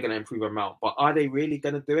 okay, they're going to improve on Mount. But are they really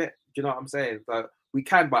going to do it? Do you know what I'm saying? So we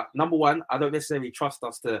can, but number one, I don't necessarily trust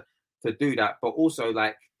us to do that. But also,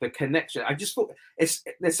 like, the connection. I just thought there's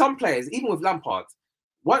some players, even with Lampard,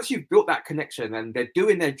 once you've built that connection and they're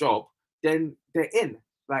doing their job, then they're in.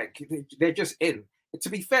 Like, they're just in. To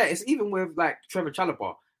be fair, it's even with, like, Trevor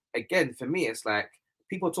Chalobah. Again, for me, it's like,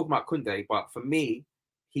 people talk about Koundé, but for me,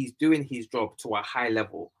 he's doing his job to a high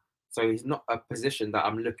level. So he's not a position that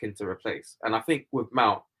I'm looking to replace. And I think with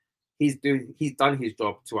Mount, he's done his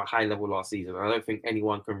job to a high level last season. I don't think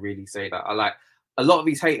anyone can really say that. I like a lot of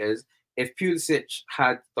these haters. If Pulisic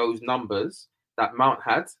had those numbers that Mount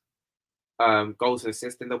had, goals and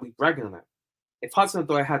assists, then they'll be bragging on it. If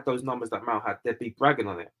Hudson-Odoi had those numbers that Mount had, they'd be bragging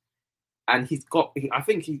on it. And I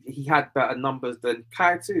think he had better numbers than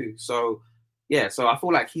Kai too. So yeah, so I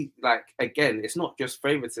feel like again, it's not just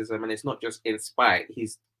favoritism and it's not just in spite.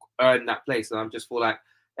 He's earned that place, and I just feel like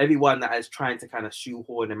everyone that is trying to kind of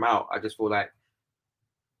shoehorn him out, I just feel like,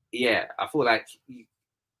 yeah, I feel like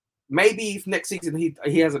maybe if next season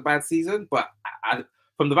he has a bad season, but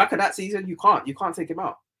from the back of that season, you can't take him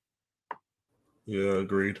out. Yeah,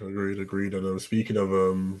 agreed. And speaking of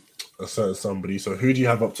a certain somebody, so who do you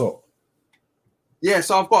have up top? Yeah,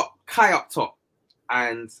 so I've got Kai up top,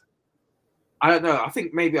 and I don't know. I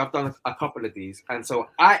think maybe I've done a couple of these. And so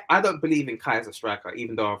I don't believe in Kai as a striker,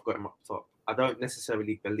 even though I've got him up top. I don't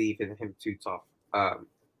necessarily believe in him too tough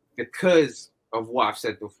because of what I've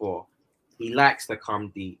said before. He likes to come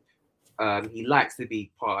deep. He likes to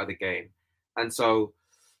be part of the game. And so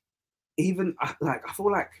even I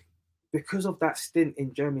feel like because of that stint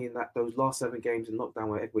in Germany and those last 7 games in lockdown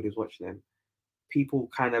where everybody was watching him, people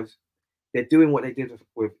kind of, they're doing what they did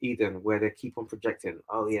with Eden, where they keep on projecting,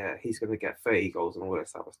 oh yeah, he's going to get 30 goals and all that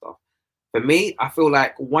type of stuff. For me, I feel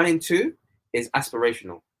like 1 and 2 is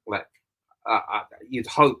aspirational. Like, you'd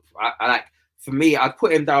hope. For me, I'd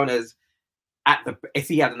put him down as if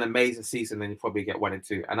he had an amazing season, then he'd probably get 1 and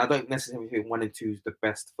 2. And I don't necessarily think 1 and 2 is the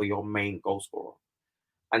best for your main goal scorer.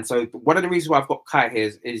 And so one of the reasons why I've got Kai here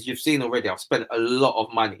is you've seen already, I've spent a lot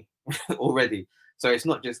of money already. So it's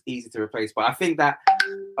not just easy to replace. But I think that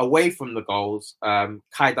away from the goals,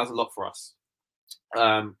 Kai does a lot for us.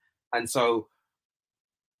 And so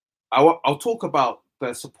I'll talk about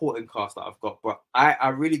the supporting cast that I've got. But I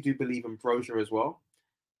really do believe in Brozier as well.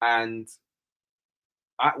 And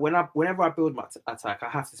whenever I build my attack, I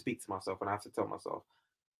have to speak to myself and I have to tell myself,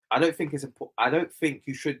 I don't think it's important. I don't think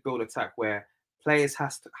you should build attack where players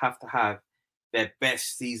have to have their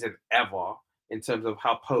best season ever in terms of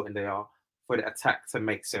how potent they are for the attack to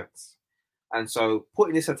make sense. And so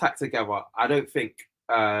putting this attack together, I don't think,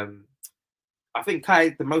 I think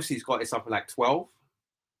Kai, the most he's got is something like 12.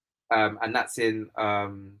 And that's in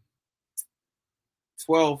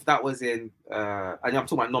 12, that was in, and I'm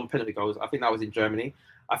talking about non-penalty goals. I think that was in Germany.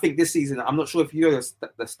 I think this season, I'm not sure if you know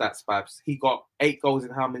the stats, Babs. He got 8 goals in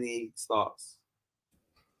how many starts?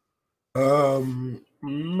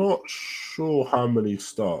 Not sure how many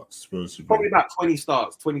starts. Probably about 20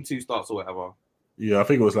 starts, 22 starts or whatever. Yeah, I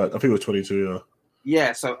think it was 22, yeah.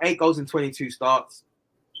 Yeah, so 8 goals in 22 starts.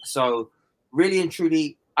 So really and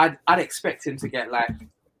truly, I'd expect him to get like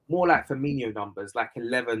more like Firmino numbers, like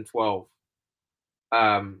 11, 12.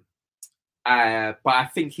 But I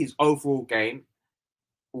think his overall game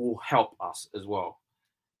will help us as well.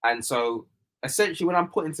 And so essentially when I'm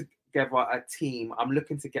putting together a team, I'm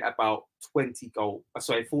looking to get about 40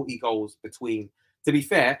 goals between to be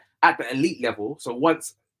fair, at the elite level, so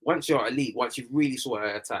once you're elite, once you've really sorted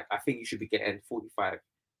out attack, I think you should be getting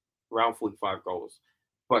around 45 goals.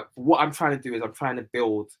 But what I'm trying to do is I'm trying to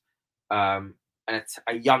build a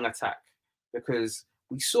young attack, because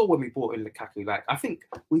we saw when we brought in Lukaku, like I think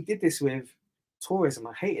we did this with Torres and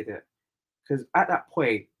I hated it, because at that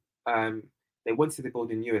point they wanted to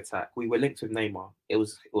build a new attack. We were linked with Neymar. It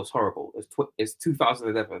was horrible. It's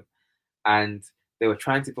 2011, and they were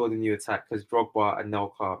trying to build a new attack because Drogba and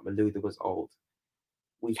Nelka Malouda was old.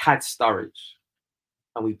 We had Sturridge,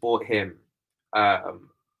 and we bought him,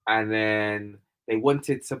 and then they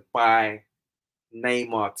wanted to buy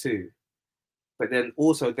Neymar too. But then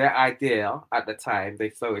also their idea at the time, they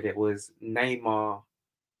floated it, was Neymar,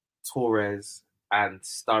 Torres, and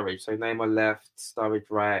Sturridge. So Neymar left, Sturridge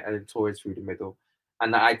right, and then Torres through the middle.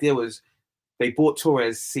 And the idea was they bought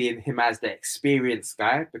Torres seeing him as the experienced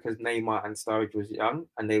guy, because Neymar and Sturridge was young.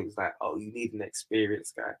 And they was like, oh, you need an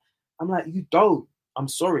experienced guy. I'm like, you don't. I'm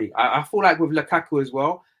sorry. I feel like with Lukaku as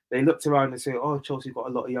well, they looked around and said, oh, Chelsea got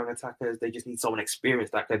a lot of young attackers. They just need someone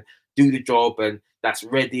experienced that can do the job and that's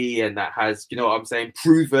ready and that has, you know what I'm saying,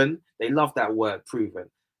 proven. They love that word, proven.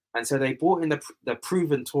 And so they brought in the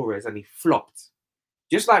proven Torres and he flopped.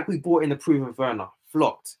 Just like we brought in the proven Werner,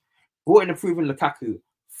 flopped. Brought in the proven Lukaku,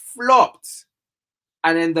 flopped.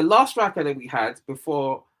 And then the last striker that we had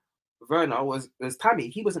before Werner was Tammy.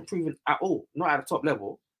 He wasn't proven at all, not at the top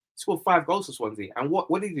level. Scored 5 goals for Swansea. And what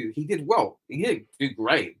did he do? He did well. He didn't do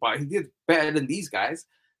great, but he did better than these guys.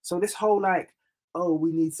 So this whole like, oh,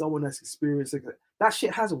 we need someone that's experienced. That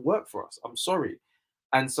shit hasn't worked for us. I'm sorry.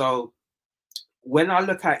 And so when I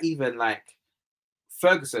look at even like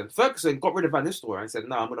Ferguson got rid of Van Nistelrooy and said,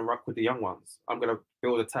 no, I'm going to rock with the young ones. I'm going to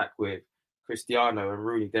build attack with Cristiano and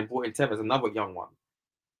Rooney. Then brought in Tevez, another young one.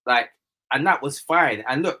 Like, and that was fine.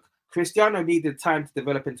 And look, Cristiano needed time to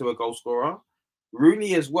develop into a goal scorer.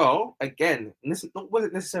 Rooney as well, again,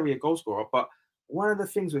 wasn't necessarily a goal scorer, but one of the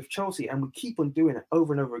things with Chelsea, and we keep on doing it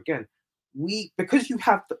over and over again, because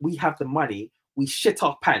we have the money, we shit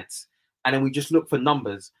our pants, and then we just look for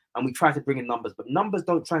numbers, and we try to bring in numbers, but numbers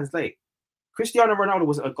don't translate. Cristiano Ronaldo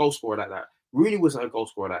wasn't a goal scorer like that. Rooney wasn't a goal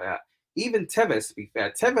scorer like that. Even Tevez, to be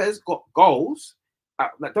fair, Tevez got goals.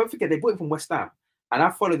 Like, don't forget, they bought him from West Ham, and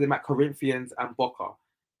I followed him at Corinthians and Boca,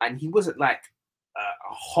 and he wasn't like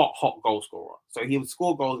a hot goal scorer. So he would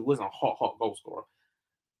score goals. He wasn't a hot goal scorer.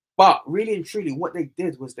 But really and truly, what they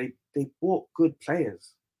did was they bought good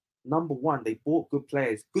players. Number one, they bought good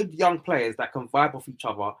players, good young players that can vibe off each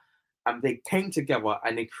other, and they came together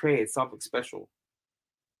and they created something special.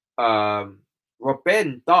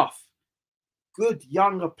 Robben, Duff, good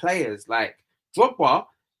younger players. Like Drogba,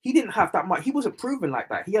 he didn't have that much. He wasn't proven like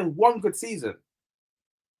that. He had one good season.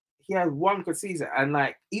 And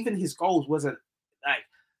like even his goals wasn't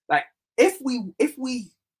like if we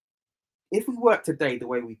worked today the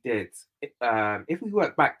way we did, if we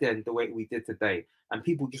worked back then the way we did today, and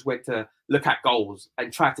people just went to look at goals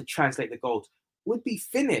and try to translate the goals, would be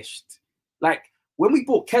finished. Like when we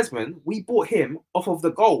bought Kesman, we bought him off of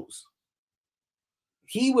the goals.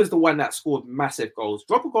 He was the one that scored massive goals.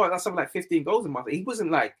 Drogba got something like 15 goals in month. He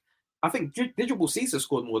wasn't like, I think Digital Caesar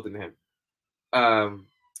scored more than him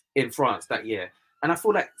in France that year. And I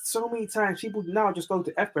feel like so many times people now just go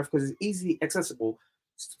to FBref because it's easily accessible,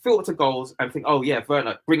 filter to goals and think, oh yeah,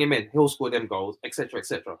 Werner, bring him in, he'll score them goals, etc.,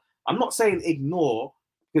 etc. I'm not saying ignore,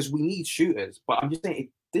 because we need shooters, but I'm just saying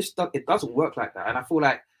it doesn't work like that. And I feel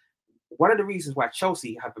like one of the reasons why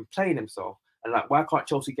Chelsea have been playing himself, and like why can't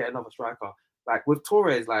Chelsea get another striker? Like with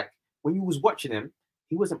Torres, like when you was watching him,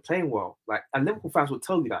 he wasn't playing well. Like, and Liverpool fans will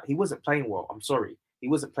tell you that he wasn't playing well. I'm sorry, he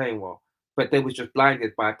wasn't playing well, but they was just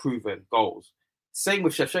blinded by proven goals. Same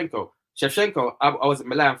with Shevchenko. I was a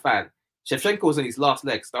Milan fan. Shevchenko was in his last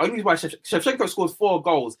legs. The only reason why Shevchenko scored 4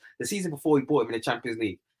 goals the season before we bought him in the Champions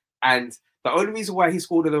League. And the only reason why he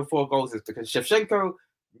scored them 4 goals is because Shevchenko,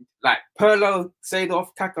 like Pirlo,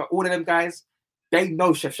 Seedorf, Kaka, all of them guys, they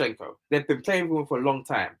know Shevchenko. They've been playing with him for a long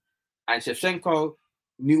time. And Shevchenko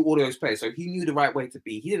knew all those players. So he knew the right way to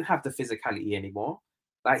be. He didn't have the physicality anymore.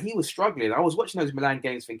 Like, he was struggling. I was watching those Milan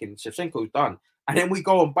games thinking, Shevchenko's done. And then we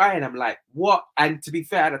go and buy and I'm like, what? And to be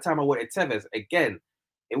fair, at the time I wanted Tevez. Again,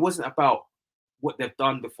 it wasn't about what they've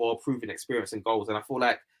done before, proven experience and goals. And I feel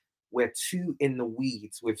like we're too in the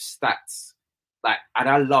weeds with stats. Like, and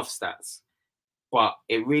I love stats, but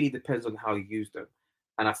it really depends on how you use them.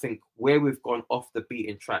 And I think where we've gone off the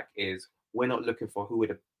beaten track is we're not looking for who are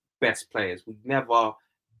the best players.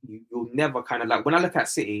 You'll never kind of like, when I look at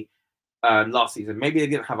City last season, maybe they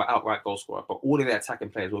didn't have an outright goal scorer, but all of their attacking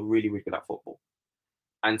players were really, really good at football.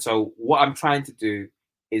 And so what I'm trying to do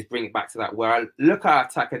is bring it back to that where I look at our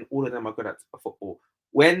attack and all of them are good at football.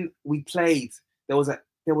 When we played, there was a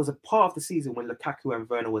part of the season when Lukaku and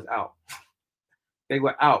Werner was out. They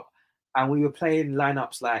were out, and we were playing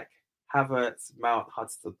lineups like Havertz, Mount,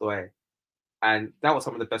 Hudson-Odoi, and that was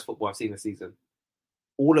some of the best football I've seen this season.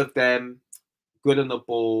 All of them good on the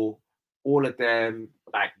ball, all of them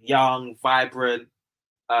like young, vibrant,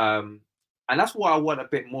 and that's what I want a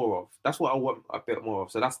bit more of. That's what I want a bit more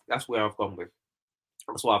of. So that's where I've gone with.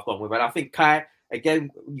 That's what I've gone with. And I think Kai,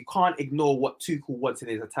 again, you can't ignore what Tuchel wants in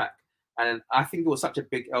his attack. And I think it was such a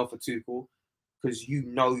big L for Tuchel because you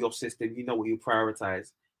know your system, you know what you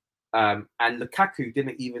prioritize. And Lukaku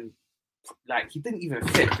didn't even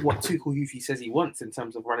fit what Tuchel usually says he wants in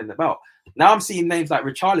terms of running about. Now I'm seeing names like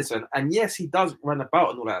Richarlison, and yes, he does run about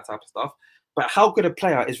and all that type of stuff. But how good a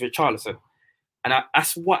player is Richarlison? And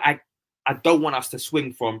that's what I don't want us to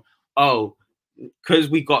swing from. Oh, because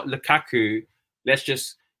we got Lukaku, let's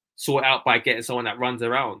just sort out by getting someone that runs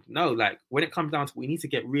around. No, like when it comes down to, we need to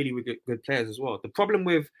get really, really good players as well. The problem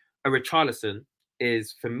with a Richarlison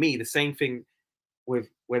is, for me, the same thing with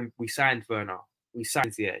when we signed Werner, we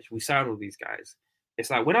signed Ziyech, we signed all these guys.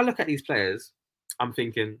 It's like when I look at these players, I'm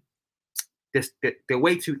thinking they're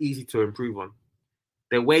way too easy to improve on.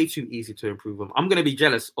 They're way too easy to improve on. I'm going to be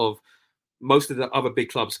jealous of most of the other big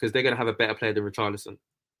clubs because they're going to have a better player than Richarlison.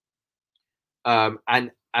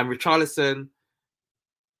 And Richarlison,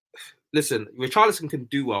 listen, Richarlison can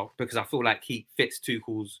do well because I feel like he fits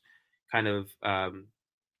Tuchel's kind of,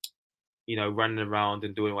 running around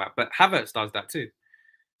and doing that. But Havertz does that too.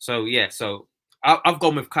 So, yeah, I've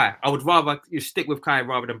gone with Kai. I would rather you stick with Kai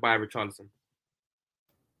rather than buy Richarlison.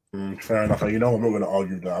 Fair enough. I'm not going to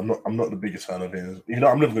argue that. I'm not the biggest fan of him.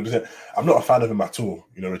 I'm never going to say I'm not a fan of him at all.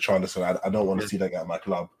 Richarlison. I don't want to see that guy at my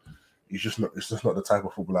club. It's just not the type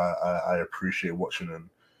of football I appreciate watching, and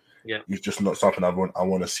it's just not something I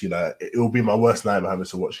want to see. Like, it will be my worst nightmare having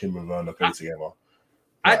to watch him and Werner play together.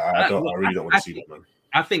 I really don't want to see that, man.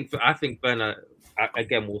 I think Werner,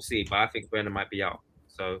 again, we'll see, but I think Werner might be out.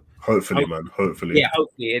 So hopefully, man. Hopefully. Yeah,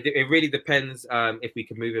 hopefully. It really depends if we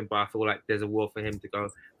can move him, but I feel like there's a war for him to go.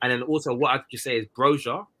 And then also, what I'd just say is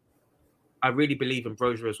Broja. I really believe in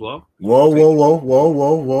Broja as well.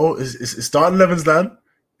 Whoa. It's starting 11s, Dan.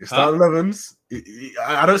 It's starting 11s.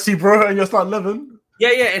 I don't see Broja in your starting 11. Yeah,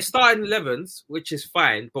 it's starting 11s, which is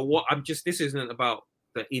fine. But this isn't about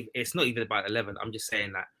it's not even about 11. I'm just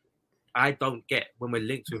saying that I don't get when we're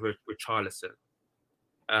linked with Richarlison.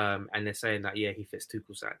 And they're saying that, he fits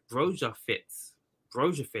Tuchel's side. Broja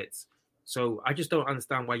fits. So I just don't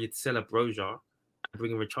understand why you'd sell a Broja and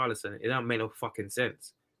bring in Richarlison. It don't make no fucking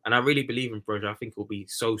sense. And I really believe in Broja. I think it'll be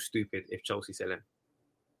so stupid if Chelsea sell him.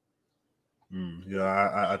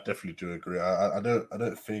 I definitely do agree. I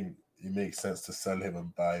don't think it makes sense to sell him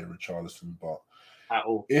and buy Richarlison, but at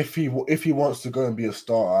all. If he wants to go and be a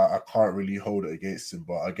starter, I can't really hold it against him.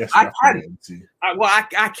 But I guess I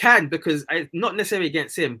can because not necessarily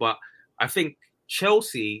against him, but I think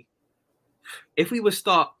Chelsea, if we were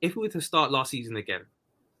to start last season again,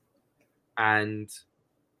 and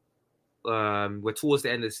we're towards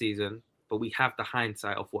the end of the season, but we have the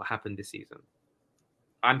hindsight of what happened this season,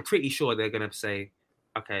 I'm pretty sure they're going to say,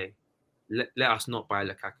 okay, let us not buy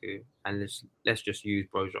Lukaku and let's just use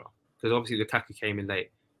Broja. Because obviously Lukaku came in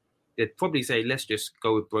late. They'd probably say, let's just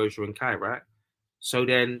go with Broja and Kai, right? So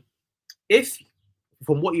then, if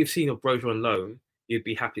from what you've seen of Broja on loan, you'd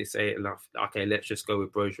be happy to say, okay, let's just go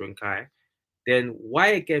with Broja and Kai. Then why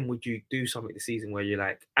again would you do something this season where you're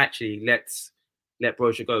like, actually, let's let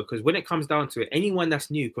Broja go? Because when it comes down to it, anyone that's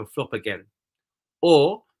new can flop again.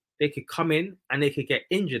 Or they could come in and they could get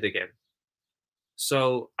injured again.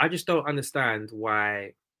 So I just don't understand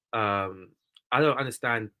why... I don't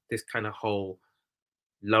understand this kind of whole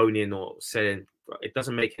loaning or selling. It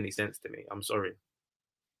doesn't make any sense to me. I'm sorry.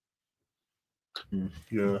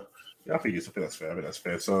 Yeah, I think that's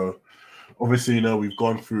fair. So, obviously, we've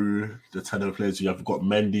gone through the 10 of players. You've got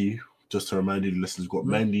Mendy. Just to remind you, the listeners, we've got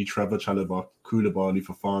Mendy, Trevor Chalobah, Koulibaly,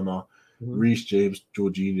 Fofana, Reece James,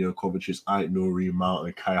 Jorginho, Kovacic, Ait-Nouri, Mount,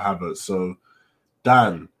 and Kai Havertz. So,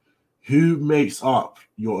 Dan, who makes up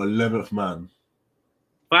your 11th man?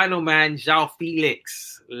 Final man, João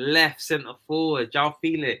Felix, left centre forward, João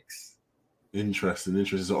Felix. Interesting.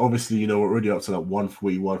 So obviously, we're already up to like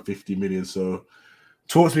 140, 150 million. So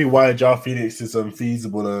talk to me why João Felix is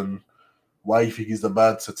unfeasible and why you think he's the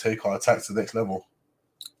man to take our attack to the next level.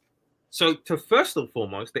 So first and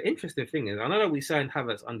foremost, the interesting thing is, I know that we signed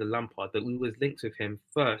Havertz under Lampard, that we was linked with him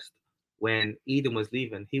first when Eden was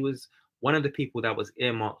leaving. He was one of the people that was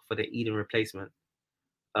earmarked for the Eden replacement.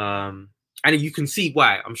 And you can see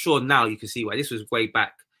why. I'm sure now you can see why. This was way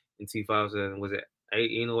back in 2000, was it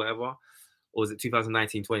 2018 or whatever, or was it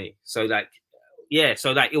 2019-20? So like, yeah,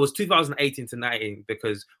 so like it was 2018 to 19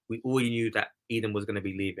 because we already knew that Eden was going to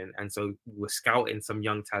be leaving, and so we were scouting some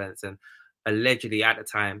young talents, and allegedly at the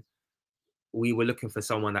time we were looking for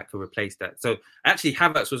someone that could replace that. So actually,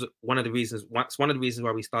 Havertz was one of the reasons. One of the reasons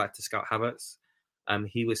why we started to scout Havertz.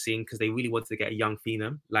 He was seen because they really wanted to get a young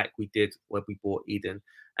phenom, like we did when we bought Eden.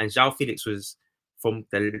 And João Felix was, from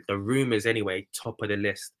the rumors anyway, top of the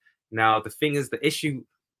list. Now the thing is, the issue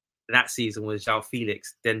that season was João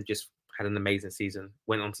Felix then just had an amazing season,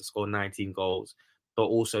 went on to score 19 goals, but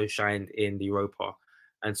also shined in the Europa,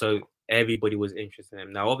 and so everybody was interested in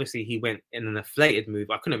him. Now, obviously, he went in an inflated move.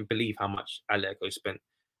 I couldn't believe how much Atletico spent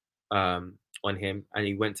on him, and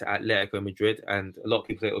he went to Atletico Madrid. And a lot of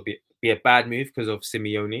people say it would be a bad move because of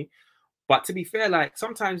Simeone. But to be fair, like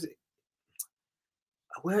sometimes,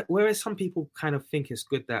 whereas some people kind of think it's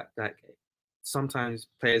good that sometimes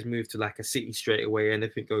players move to like a city straight away, and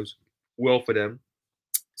if it goes well for them,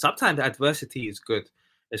 sometimes adversity is good,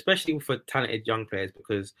 especially for talented young players,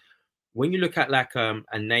 because when you look at like a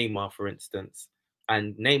Neymar, for instance,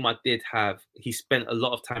 and Neymar he spent a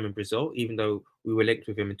lot of time in Brazil, even though we were linked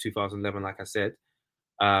with him in 2011, like I said.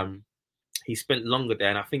 He spent longer there,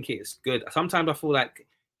 and I think it's good. Sometimes I feel like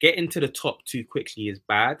getting to the top too quickly is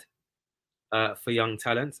bad for young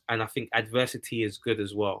talents, and I think adversity is good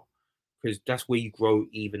as well, because that's where you grow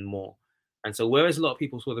even more. And so whereas a lot of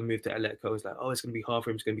people saw the move to Atletico, it's like, oh, it's going to be hard for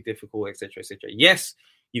him, it's going to be difficult, etc., etc. Yes,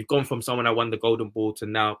 you've gone from someone that won the Golden Ball to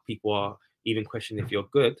now people are even questioning if you're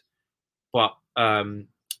good. But a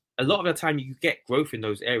lot of the time you get growth in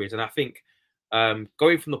those areas. And I think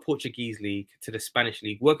going from the Portuguese league to the Spanish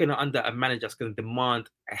league, working under a manager that's going to demand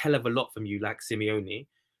a hell of a lot from you, like Simeone,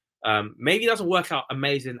 maybe it doesn't work out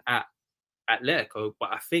amazing at Atletico, but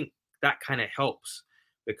I think that kind of helps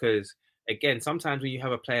because, again, sometimes when you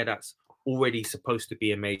have a player that's already supposed to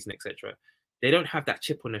be amazing, etc., they don't have that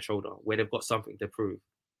chip on their shoulder where they've got something to prove.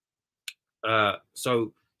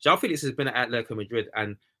 So João Felix has been at Atletico Madrid,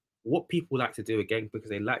 and what people like to do, again,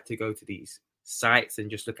 because they like to go to these sites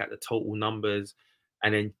and just look at the total numbers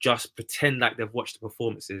and then just pretend like they've watched the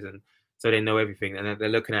performances, and so they know everything, and they're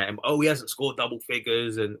looking at him, oh, he hasn't scored double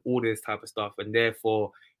figures and all this type of stuff, and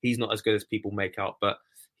therefore he's not as good as people make out. But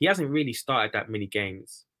he hasn't really started that many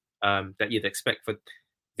games that you'd expect for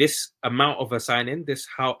this amount of a signing, this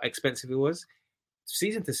how expensive it was.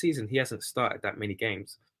 Season to season, he hasn't started that many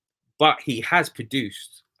games, but he has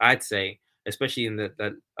produced, I'd say, especially in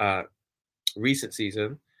the recent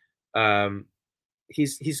season.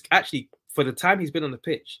 He's actually, for the time he's been on the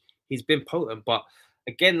pitch, he's been potent. But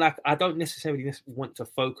again, like, I don't necessarily want to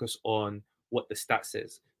focus on what the stats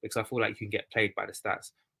says, because I feel like you can get played by the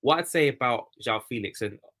stats. What I'd say about João Felix,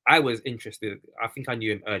 and I was interested, I think I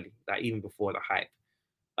knew him early, like even before the hype.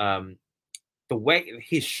 The way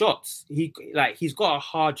his shots, he's got a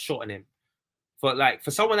hard shot on him.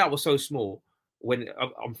 For someone that was so small, when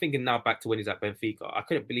I'm thinking now back to when he's at Benfica, I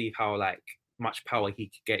couldn't believe how much power he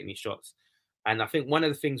could get in his shots. And I think one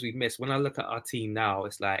of the things we've missed when I look at our team now,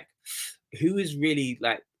 it's like, who is really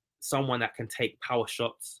like someone that can take power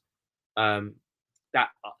shots that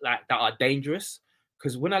are dangerous?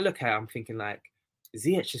 Because when I look at it, I'm thinking like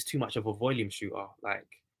Ziyech is too much of a volume shooter. Like,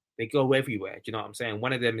 they go everywhere. Do you know what I'm saying?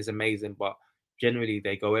 One of them is amazing, but generally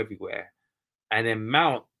they go everywhere. And then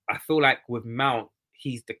Mount, I feel like with Mount,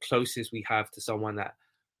 he's the closest we have to someone that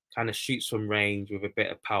kind of shoots from range with a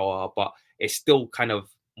bit of power, but it's still kind of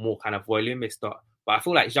more kind of volume. It's not. But I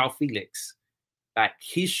feel like João Felix, like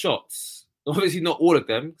his shots, obviously not all of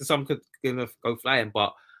them, because some could go flying,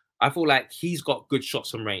 but I feel like he's got good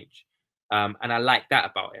shots from range. And I like that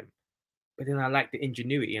about him. But then I like the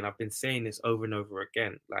ingenuity, and I've been saying this over and over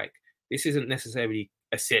again. Like, this isn't necessarily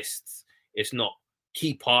assists. It's not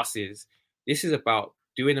key passes. This is about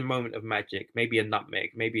doing a moment of magic, maybe a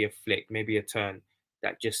nutmeg, maybe a flick, maybe a turn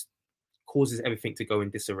that just causes everything to go in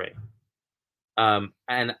disarray. And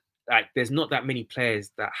like, there's not that many players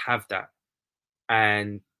that have that.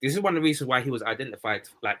 And this is one of the reasons why he was identified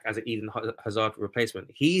like as an Eden Hazard replacement.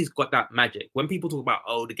 He's got that magic. When people talk about,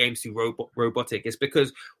 oh, the game's too robotic, it's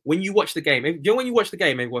because when you watch the game, when you watch the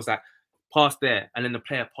game, it was like pass there and then the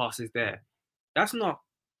player passes there. That's not,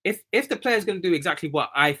 if the player's going to do exactly what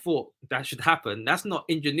I thought that should happen, that's not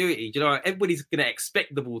ingenuity. You know, everybody's going to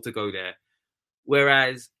expect the ball to go there.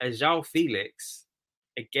 Whereas a João Felix,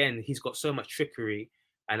 again, he's got so much trickery,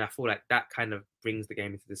 and I feel like that kind of brings the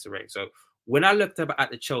game into disarray. So when I looked at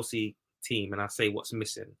the Chelsea team and I say what's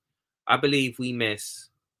missing, I believe we miss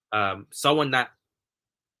someone that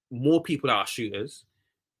more people that are shooters,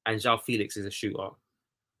 and João Felix is a shooter.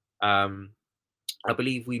 I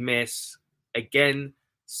believe we miss, again,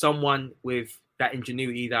 someone with that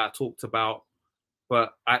ingenuity that I talked about.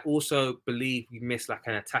 But I also believe we missed like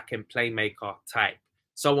an attacking playmaker type.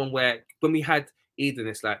 Someone where when we had Eden,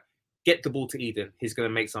 it's like, get the ball to Eden. He's going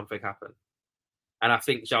to make something happen. And I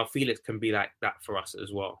think João Felix can be like that for us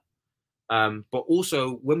as well. But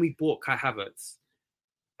also, when we bought Kai Havertz,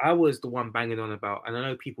 I was the one banging on about, and I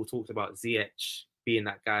know people talked about Ziyech being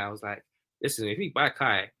that guy. I was like, listen, if we buy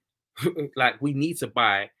Kai, like we need to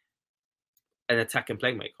buy an attacking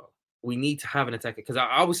playmaker. We need to have an attacker. Because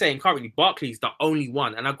I was saying currently, Barkley's the only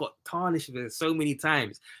one. And I got tarnished with it so many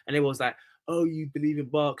times. And it was like, oh, you believe in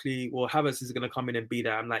Barkley? Well, Havertz is going to come in and be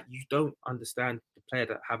that. I'm like, you don't understand the player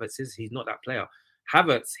that Havertz is. He's not that player.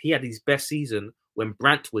 Havertz, he had his best season when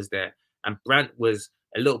Brandt was there. And Brandt was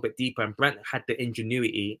a little bit deeper. And Brandt had the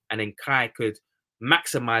ingenuity. And then Kai could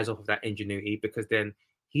maximize off of that ingenuity because then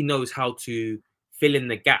he knows how to fill in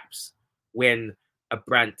the gaps when a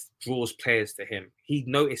Brandt draws players to him. He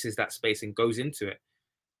notices that space and goes into it.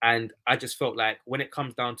 And I just felt like when it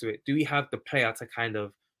comes down to it, do we have the player to kind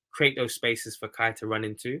of create those spaces for Kai to run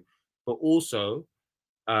into? But also,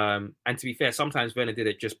 and to be fair, sometimes Werner did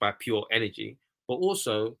it just by pure energy. But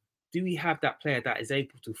also, do we have that player that is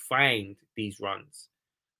able to find these runs?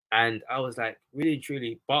 And I was like, really,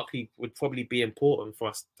 truly, Barkley would probably be important for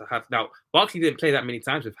us to have. Now, Barkley didn't play that many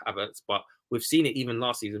times with Havertz, but we've seen it even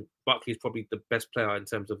last season. Barkley is probably the best player in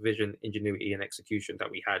terms of vision, ingenuity, and execution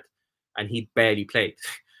that we had. And he barely played.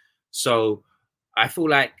 So I feel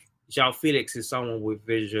like João Felix is someone with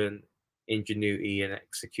vision, ingenuity, and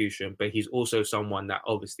execution. But he's also someone that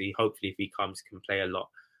obviously, hopefully, if he comes, can play a lot.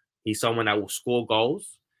 He's someone that will score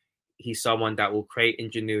goals. He's someone that will create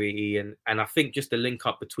ingenuity. And I think just the link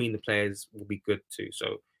up between the players will be good too.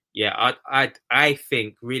 So, yeah, I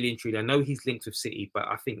think really and truly, I know he's linked with City, but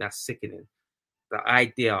I think that's sickening. The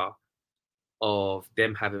idea of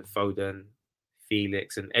them having Foden,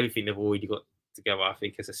 Felix, and everything they've already got together, I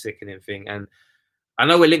think is a sickening thing. And I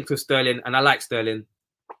know we're linked with Sterling, and I like Sterling.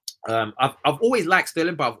 I've always liked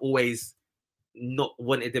Sterling, but I've always not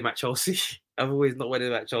wanted him at Chelsea. I've always not wanted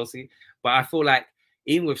him at Chelsea. But I feel like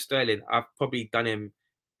even with Sterling, I've probably done him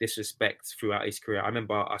disrespect throughout his career. I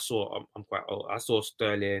remember I'm quite old. I saw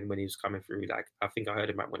Sterling when he was coming through. Like I think I heard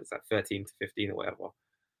him when it's like 13 to 15 or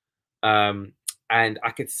whatever. And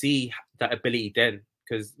I could see that ability then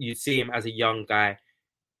because you see him as a young guy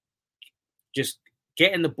just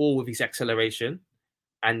getting the ball with his acceleration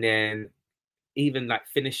and then even like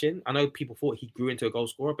finishing. I know people thought he grew into a goal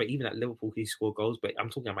scorer, but even at Liverpool, he scored goals. But I'm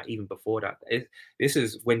talking about even before that. This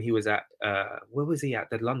is when he was at, where was he at?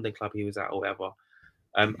 The London club he was at or whatever.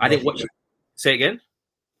 I didn't watch him. Say again?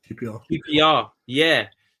 QPR. Yeah.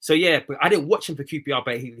 So, yeah, but I didn't watch him for QPR,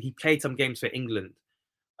 but he played some games for England.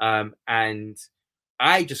 And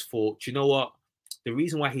I just thought, you know what? The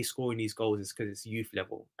reason why he's scoring these goals is because it's youth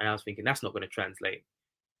level. And I was thinking, that's not going to translate.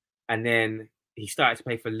 And then he started to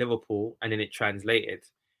play for Liverpool and then it translated.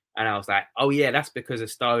 And I was like, oh, yeah, that's because of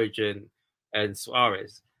Sturridge and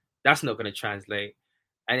Suarez. That's not going to translate.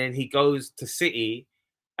 And then he goes to City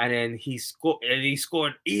and then he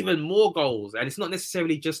scored even more goals. And it's not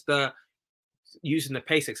necessarily just using the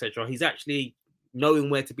pace, etc. He's actually knowing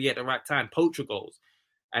where to be at the right time, poacher goals.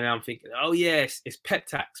 And I'm thinking, oh, yes, it's pep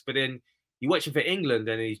tax. But then you watch him for England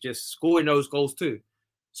and he's just scoring those goals too.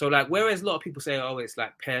 So, like, whereas a lot of people say, oh, it's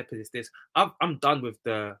like Pep, it's this, I'm done with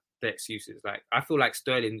the excuses. Like, I feel like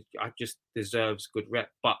Sterling just deserves good rep.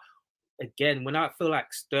 But again, when I feel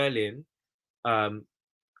like Sterling,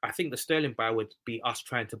 I think the Sterling buy would be us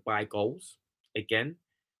trying to buy goals again.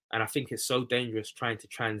 And I think it's so dangerous trying to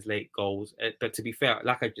translate goals. But to be fair,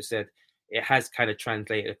 like I just said, it has kind of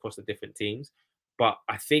translated across the different teams. But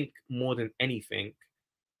I think more than anything,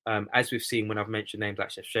 as we've seen when I've mentioned names like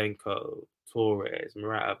Shevchenko, Torres,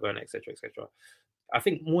 Morata, Werner, etc., I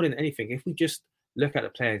think more than anything, if we just look at the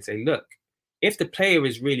player and say, look, if the player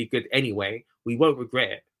is really good anyway, we won't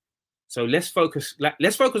regret it. So let's focus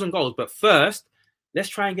on goals. But first, let's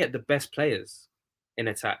try and get the best players in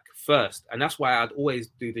attack first. And that's why I'd always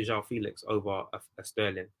do the João Felix over a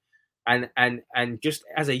Sterling. And just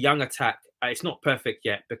as a young attack, it's not perfect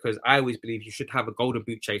yet because I always believe you should have a golden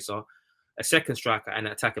boot chaser, a second striker, and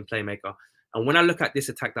an attacking playmaker. And when I look at this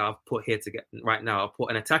attack that I've put here to get right now, I've put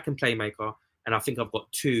an attacking playmaker, and I think I've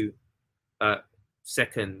got two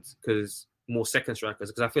seconds, because more second strikers,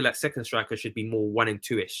 because I feel like second strikers should be more 1 and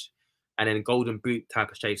 2-ish, and then golden boot type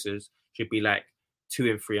of chasers should be like 2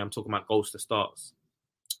 and 3. I'm talking about goals to starts.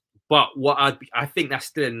 But I think that's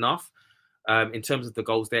still enough in terms of the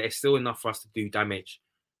goals there. It's still enough for us to do damage.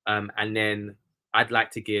 And then I'd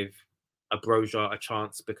like to give a Broja a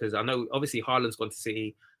chance because I know obviously Haaland's gone to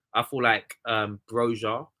City. I feel like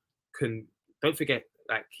Broja can. Don't forget,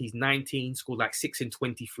 like he's 19, scored like 6 in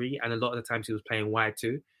 23, and a lot of the times he was playing wide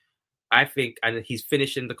too. I think, and he's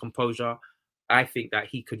finishing the composure. I think that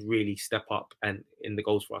he could really step up and in the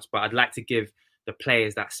goals for us. But I'd like to give the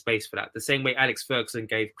players that space for that. The same way Alex Ferguson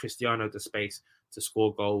gave Cristiano the space to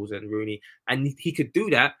score goals and Rooney. And he could do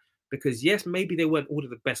that because, yes, maybe they weren't all of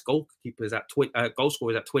the best goalkeepers goal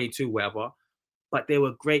scorers at 22, whatever, but they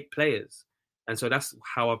were great players. And so that's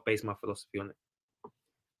how I've based my philosophy on it.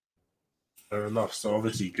 Fair enough. So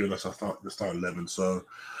obviously giving us the start 11. So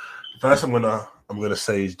first I'm gonna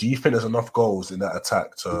say is, do you think there's enough goals in that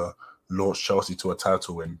attack to launch Chelsea to a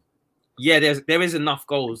title win? Yeah, there is enough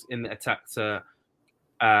goals in the attack to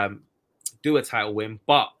do a title win,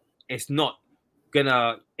 but it's not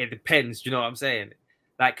gonna. It depends. Do you know what I'm saying?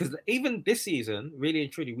 Like, because even this season, really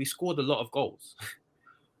and truly, we scored a lot of goals.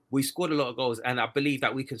 We scored a lot of goals, and I believe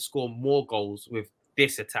that we can score more goals with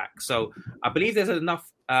this attack. So I believe there's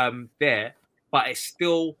enough there, but it's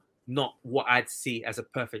still not what I'd see as a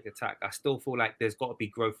perfect attack. I still feel like there's got to be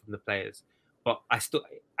growth from the players, but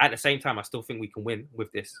at the same time, I still think we can win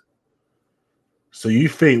with this. So you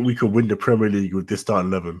think we could win the Premier League with this start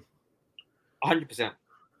 11? 100%.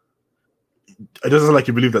 It doesn't sound like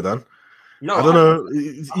you believe that, Dan. No, I don't know.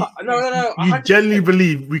 No. You genuinely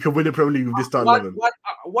believe we can win the Premier League with this start 11?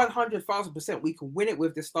 100,000%. We can win it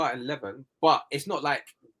with the start 11, but it's not like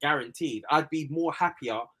guaranteed. I'd be more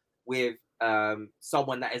happier with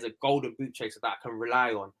someone that is a golden boot chaser that I can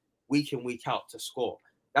rely on week in, week out to score.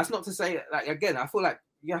 That's not to say, like, again, I feel like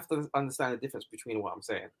you have to understand the difference between what I'm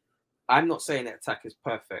saying. I'm not saying that attack is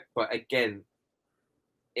perfect, but again,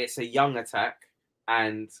 it's a young attack,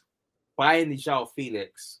 and buying the João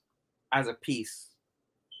Felix as a piece,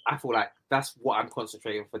 I feel like that's what I'm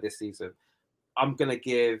concentrating for this season. I'm going to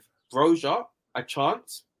give Broja a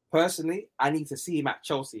chance. Personally, I need to see him at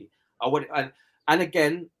Chelsea. And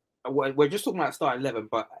again, we're just talking about starting 11,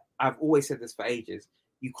 but I've always said this for ages.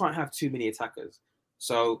 You can't have too many attackers.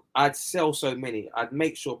 So I'd sell so many. I'd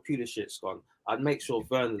make sure Pulisic's gone. I'd make sure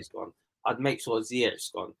Werner's gone. I'd make sure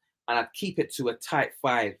Ziyech's gone. And I'd keep it to a tight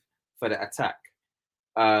 5 for the attack.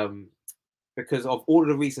 Because of all of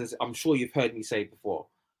the reasons I'm sure you've heard me say before.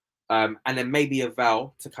 And then maybe a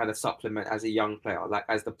Val to kind of supplement as a young player, like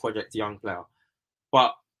as the project young player.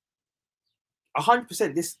 But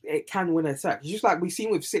 100% it can win an attack. It's just like we've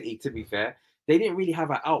seen with City, to be fair. They didn't really have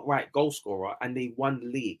an outright goal scorer and they won the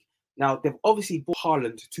league. Now, they've obviously brought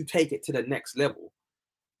Haaland to take it to the next level.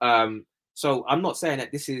 So I'm not saying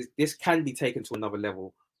that this can be taken to another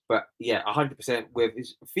level. But yeah, 100% with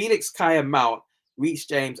Felix, Kaya, Mount, Reece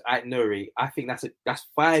James, Ait-Nouri. I think that's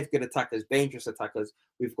 5 good attackers, dangerous attackers.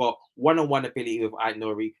 We've got one-on-one ability with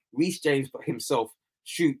Ait-Nouri. Reece James himself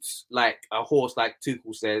shoots like a horse, like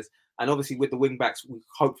Tuchel says. And obviously with the wing-backs, we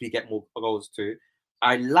hopefully get more goals too.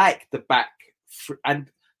 I like the back. And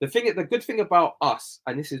the good thing about us,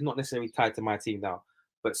 and this is not necessarily tied to my team now,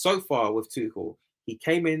 but so far with Tuchel, he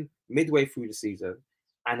came in midway through the season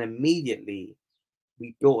and immediately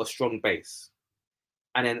we built a strong base.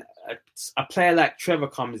 And then a player like Trevor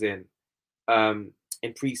comes in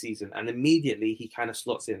pre-season and immediately he kind of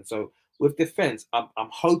slots in. So with defense, I'm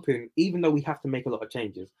hoping, even though we have to make a lot of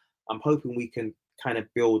changes, I'm hoping we can kind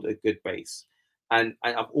of build a good base. And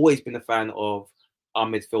I've always been a fan of our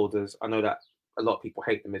midfielders. I know that a lot of people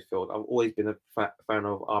hate the midfield. I've always been a fan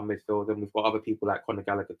of our midfield, and we've got other people like Conor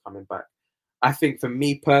Gallagher coming back. I think for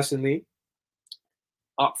me personally,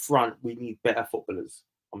 up front, we need better footballers.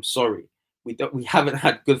 I'm sorry. We haven't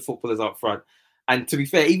had good footballers up front. And to be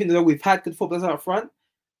fair, even though we've had good footballers up front,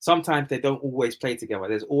 sometimes they don't always play together.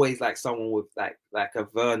 There's always like someone with like a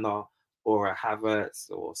Werner or a Havertz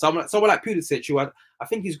or someone like Pulisic, who I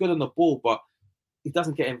think he's good on the ball, but he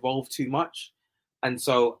doesn't get involved too much. And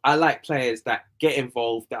so I like players that get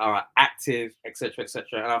involved, that are active, etc., etc.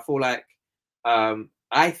 And I feel like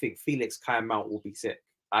I think Felix Kyle Mount will be sick.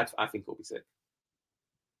 I think he'll be sick.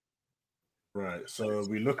 Right. So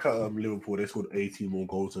we look at Liverpool. They scored 18 more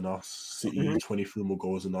goals than us. City 23 more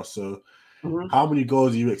goals than us. So how many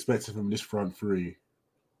goals are you expecting from this front three?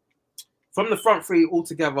 From the front three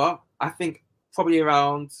altogether, I think probably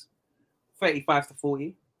around 35 to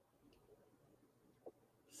 40.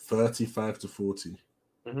 35 to 40.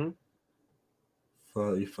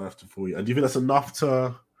 35 to 40. And do you think that's enough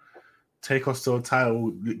to take us to a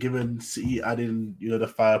title, given City adding, the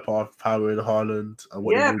firepower in Haaland and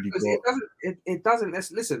what they've already got? It doesn't.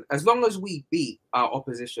 Listen, as long as we beat our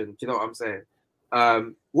opposition, do you know what I'm saying?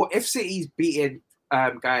 What if City's beating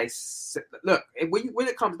guys? Look, when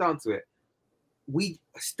it comes down to it, we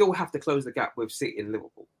still have to close the gap with City and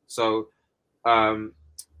Liverpool. So,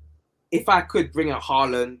 if I could bring out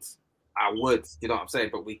Haaland, I would, you know what I'm saying?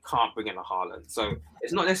 But we can't bring in a Haaland. So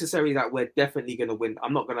it's not necessarily that we're definitely going to win.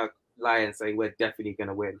 I'm not going to lie and say we're definitely going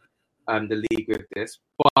to win the league with this.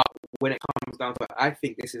 But when it comes down to it, I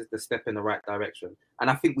think this is the step in the right direction. And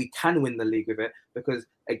I think we can win the league with it because,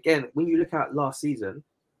 again, when you look at last season,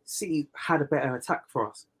 City had a better attack for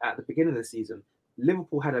us at the beginning of the season.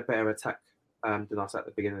 Liverpool had a better attack than us at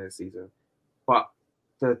the beginning of the season. But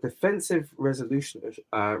the defensive resoluteness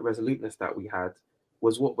that we had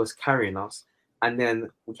was what was carrying us. And then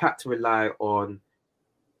we had to rely on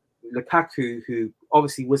Lukaku, who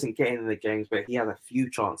obviously wasn't getting in the games, but he had a few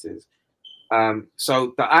chances.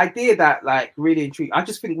 So the idea that like really intrigued, I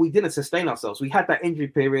just think we didn't sustain ourselves. We had that injury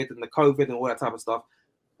period and the COVID and all that type of stuff.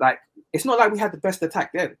 Like, it's not like we had the best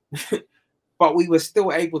attack then, but we were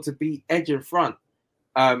still able to be edge in front.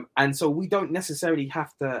 And so we don't necessarily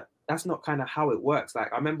have to, that's not kind of how it works.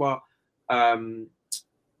 Like, I remember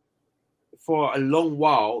for a long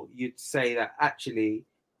while, you'd say that actually,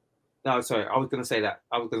 no, sorry, I was going to say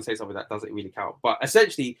something that doesn't really count. But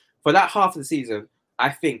essentially, for that half of the season, I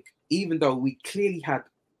think, even though we clearly had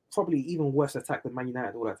probably even worse attack than Man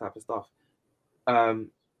United, all that type of stuff,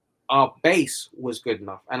 our base was good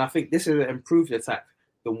enough. And I think this is an improved attack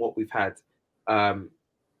than what we've had. And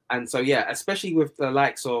so, yeah, especially with the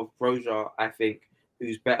likes of Broja, I think,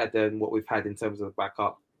 who's better than what we've had in terms of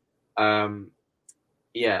backup.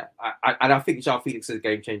 Yeah, and I think João Felix is a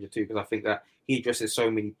game changer too, because I think that he addresses so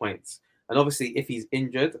many points. And obviously, if he's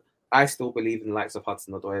injured, I still believe in the likes of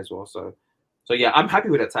Hudson-Odoi as well. So yeah, I'm happy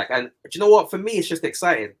with attack. And do you know what? For me, it's just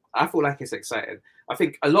exciting. I feel like it's exciting. I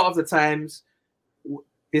think a lot of the times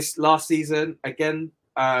this last season, again,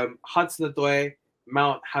 Hudson-Odoi,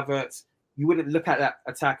 Mount, Havertz, you wouldn't look at that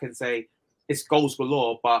attack and say it's goals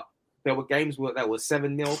galore, but there were games where that was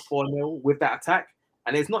 7-0, 4-0 with that attack.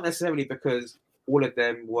 And it's not necessarily because all of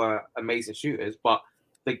them were amazing shooters, but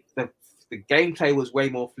the gameplay was way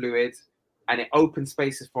more fluid and it opened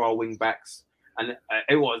spaces for our wing backs. And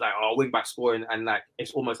it was like our wing back scoring, and like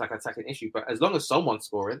it's almost like an attacking issue. But as long as someone's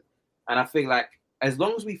scoring, and I think like as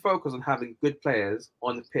long as we focus on having good players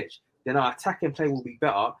on the pitch, then our attacking play will be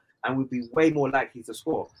better and we'll be way more likely to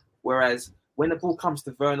score. Whereas when the ball comes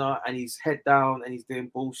to Werner and he's head down and he's doing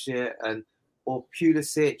bullshit, or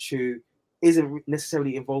Pulisic, who isn't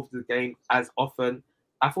necessarily involved in the game as often,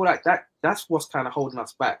 I feel like that's what's kind of holding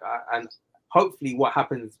us back. And hopefully what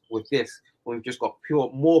happens with this, when we've just got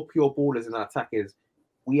more pure ballers in our attack, is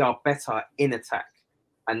we are better in attack,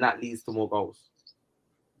 and that leads to more goals.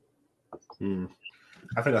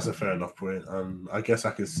 I think that's a fair enough point. I guess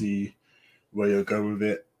I can see where you're going with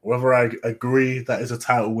it. Whether I agree that it's a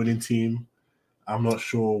title-winning team, I'm not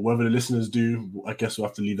sure. Whether the listeners do, I guess we'll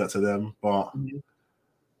have to leave that to them. But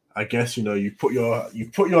I guess, you put your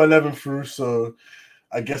 11 through, so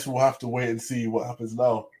I guess we'll have to wait and see what happens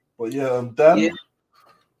now. But yeah, Dan,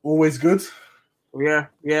 always good. Yeah.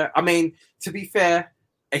 I mean, to be fair,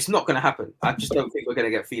 it's not going to happen. I just don't think we're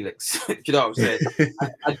going to get Felix. Do you know what I'm saying?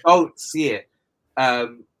 I don't see it.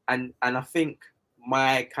 And I think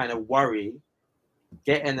my kind of worry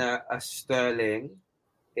getting a Sterling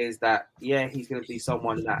is that, yeah, he's going to be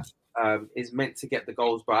someone that is meant to get the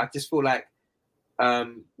goals. But I just feel like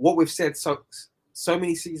what we've said so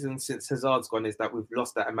many seasons since Hazard's gone is that we've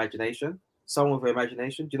lost that imagination. Someone with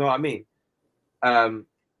imagination. Do you know what I mean?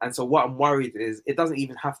 And so what I'm worried is it doesn't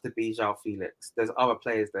even have to be João Felix. There's other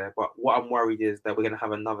players there. But what I'm worried is that we're going to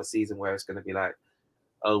have another season where it's going to be like,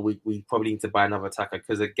 oh, we probably need to buy another attacker.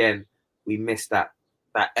 Because, again, we missed that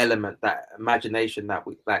element, that imagination that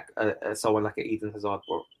we like someone like Eden Hazard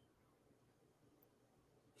brought.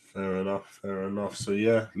 Fair enough. So,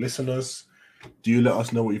 yeah, listeners, do you let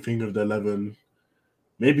us know what you think of the 11?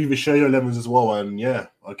 Maybe even share your 11s as well. And, yeah,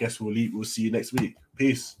 I guess we'll see you next week.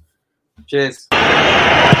 Peace. Cheers.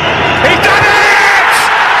 He's done it!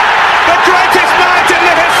 The greatest night in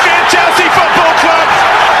the history of Chelsea Football Club.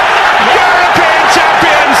 European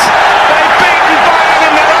champions. They've beaten Bayern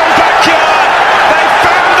in their own backyard. They've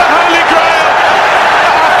found the Holy Grail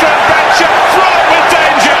after a venture fraught with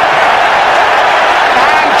danger.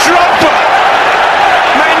 And Drogba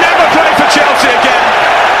may never play for Chelsea again.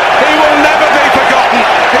 He will never be forgotten.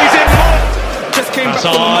 He's in. Just came back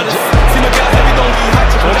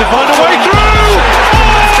trying to find a way through. Oh,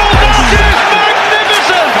 that is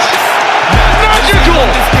magnificent! Magical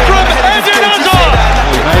from Eden Hazard.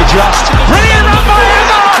 He may just bring it up by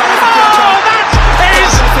Hazard. Oh, that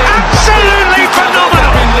is absolutely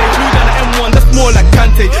phenomenal. That's more like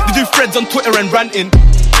Kante. They do threads on Twitter and ranting,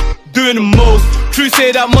 doing the most. True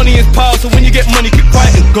say that money is power, so when you get money, keep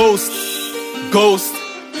quiet and ghost.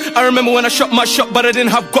 I remember when I shot my shot, but I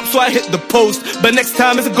didn't have guap, so I hit the post. But next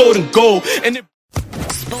time it's a golden goal. And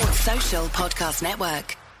Sports Social Podcast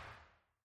Network.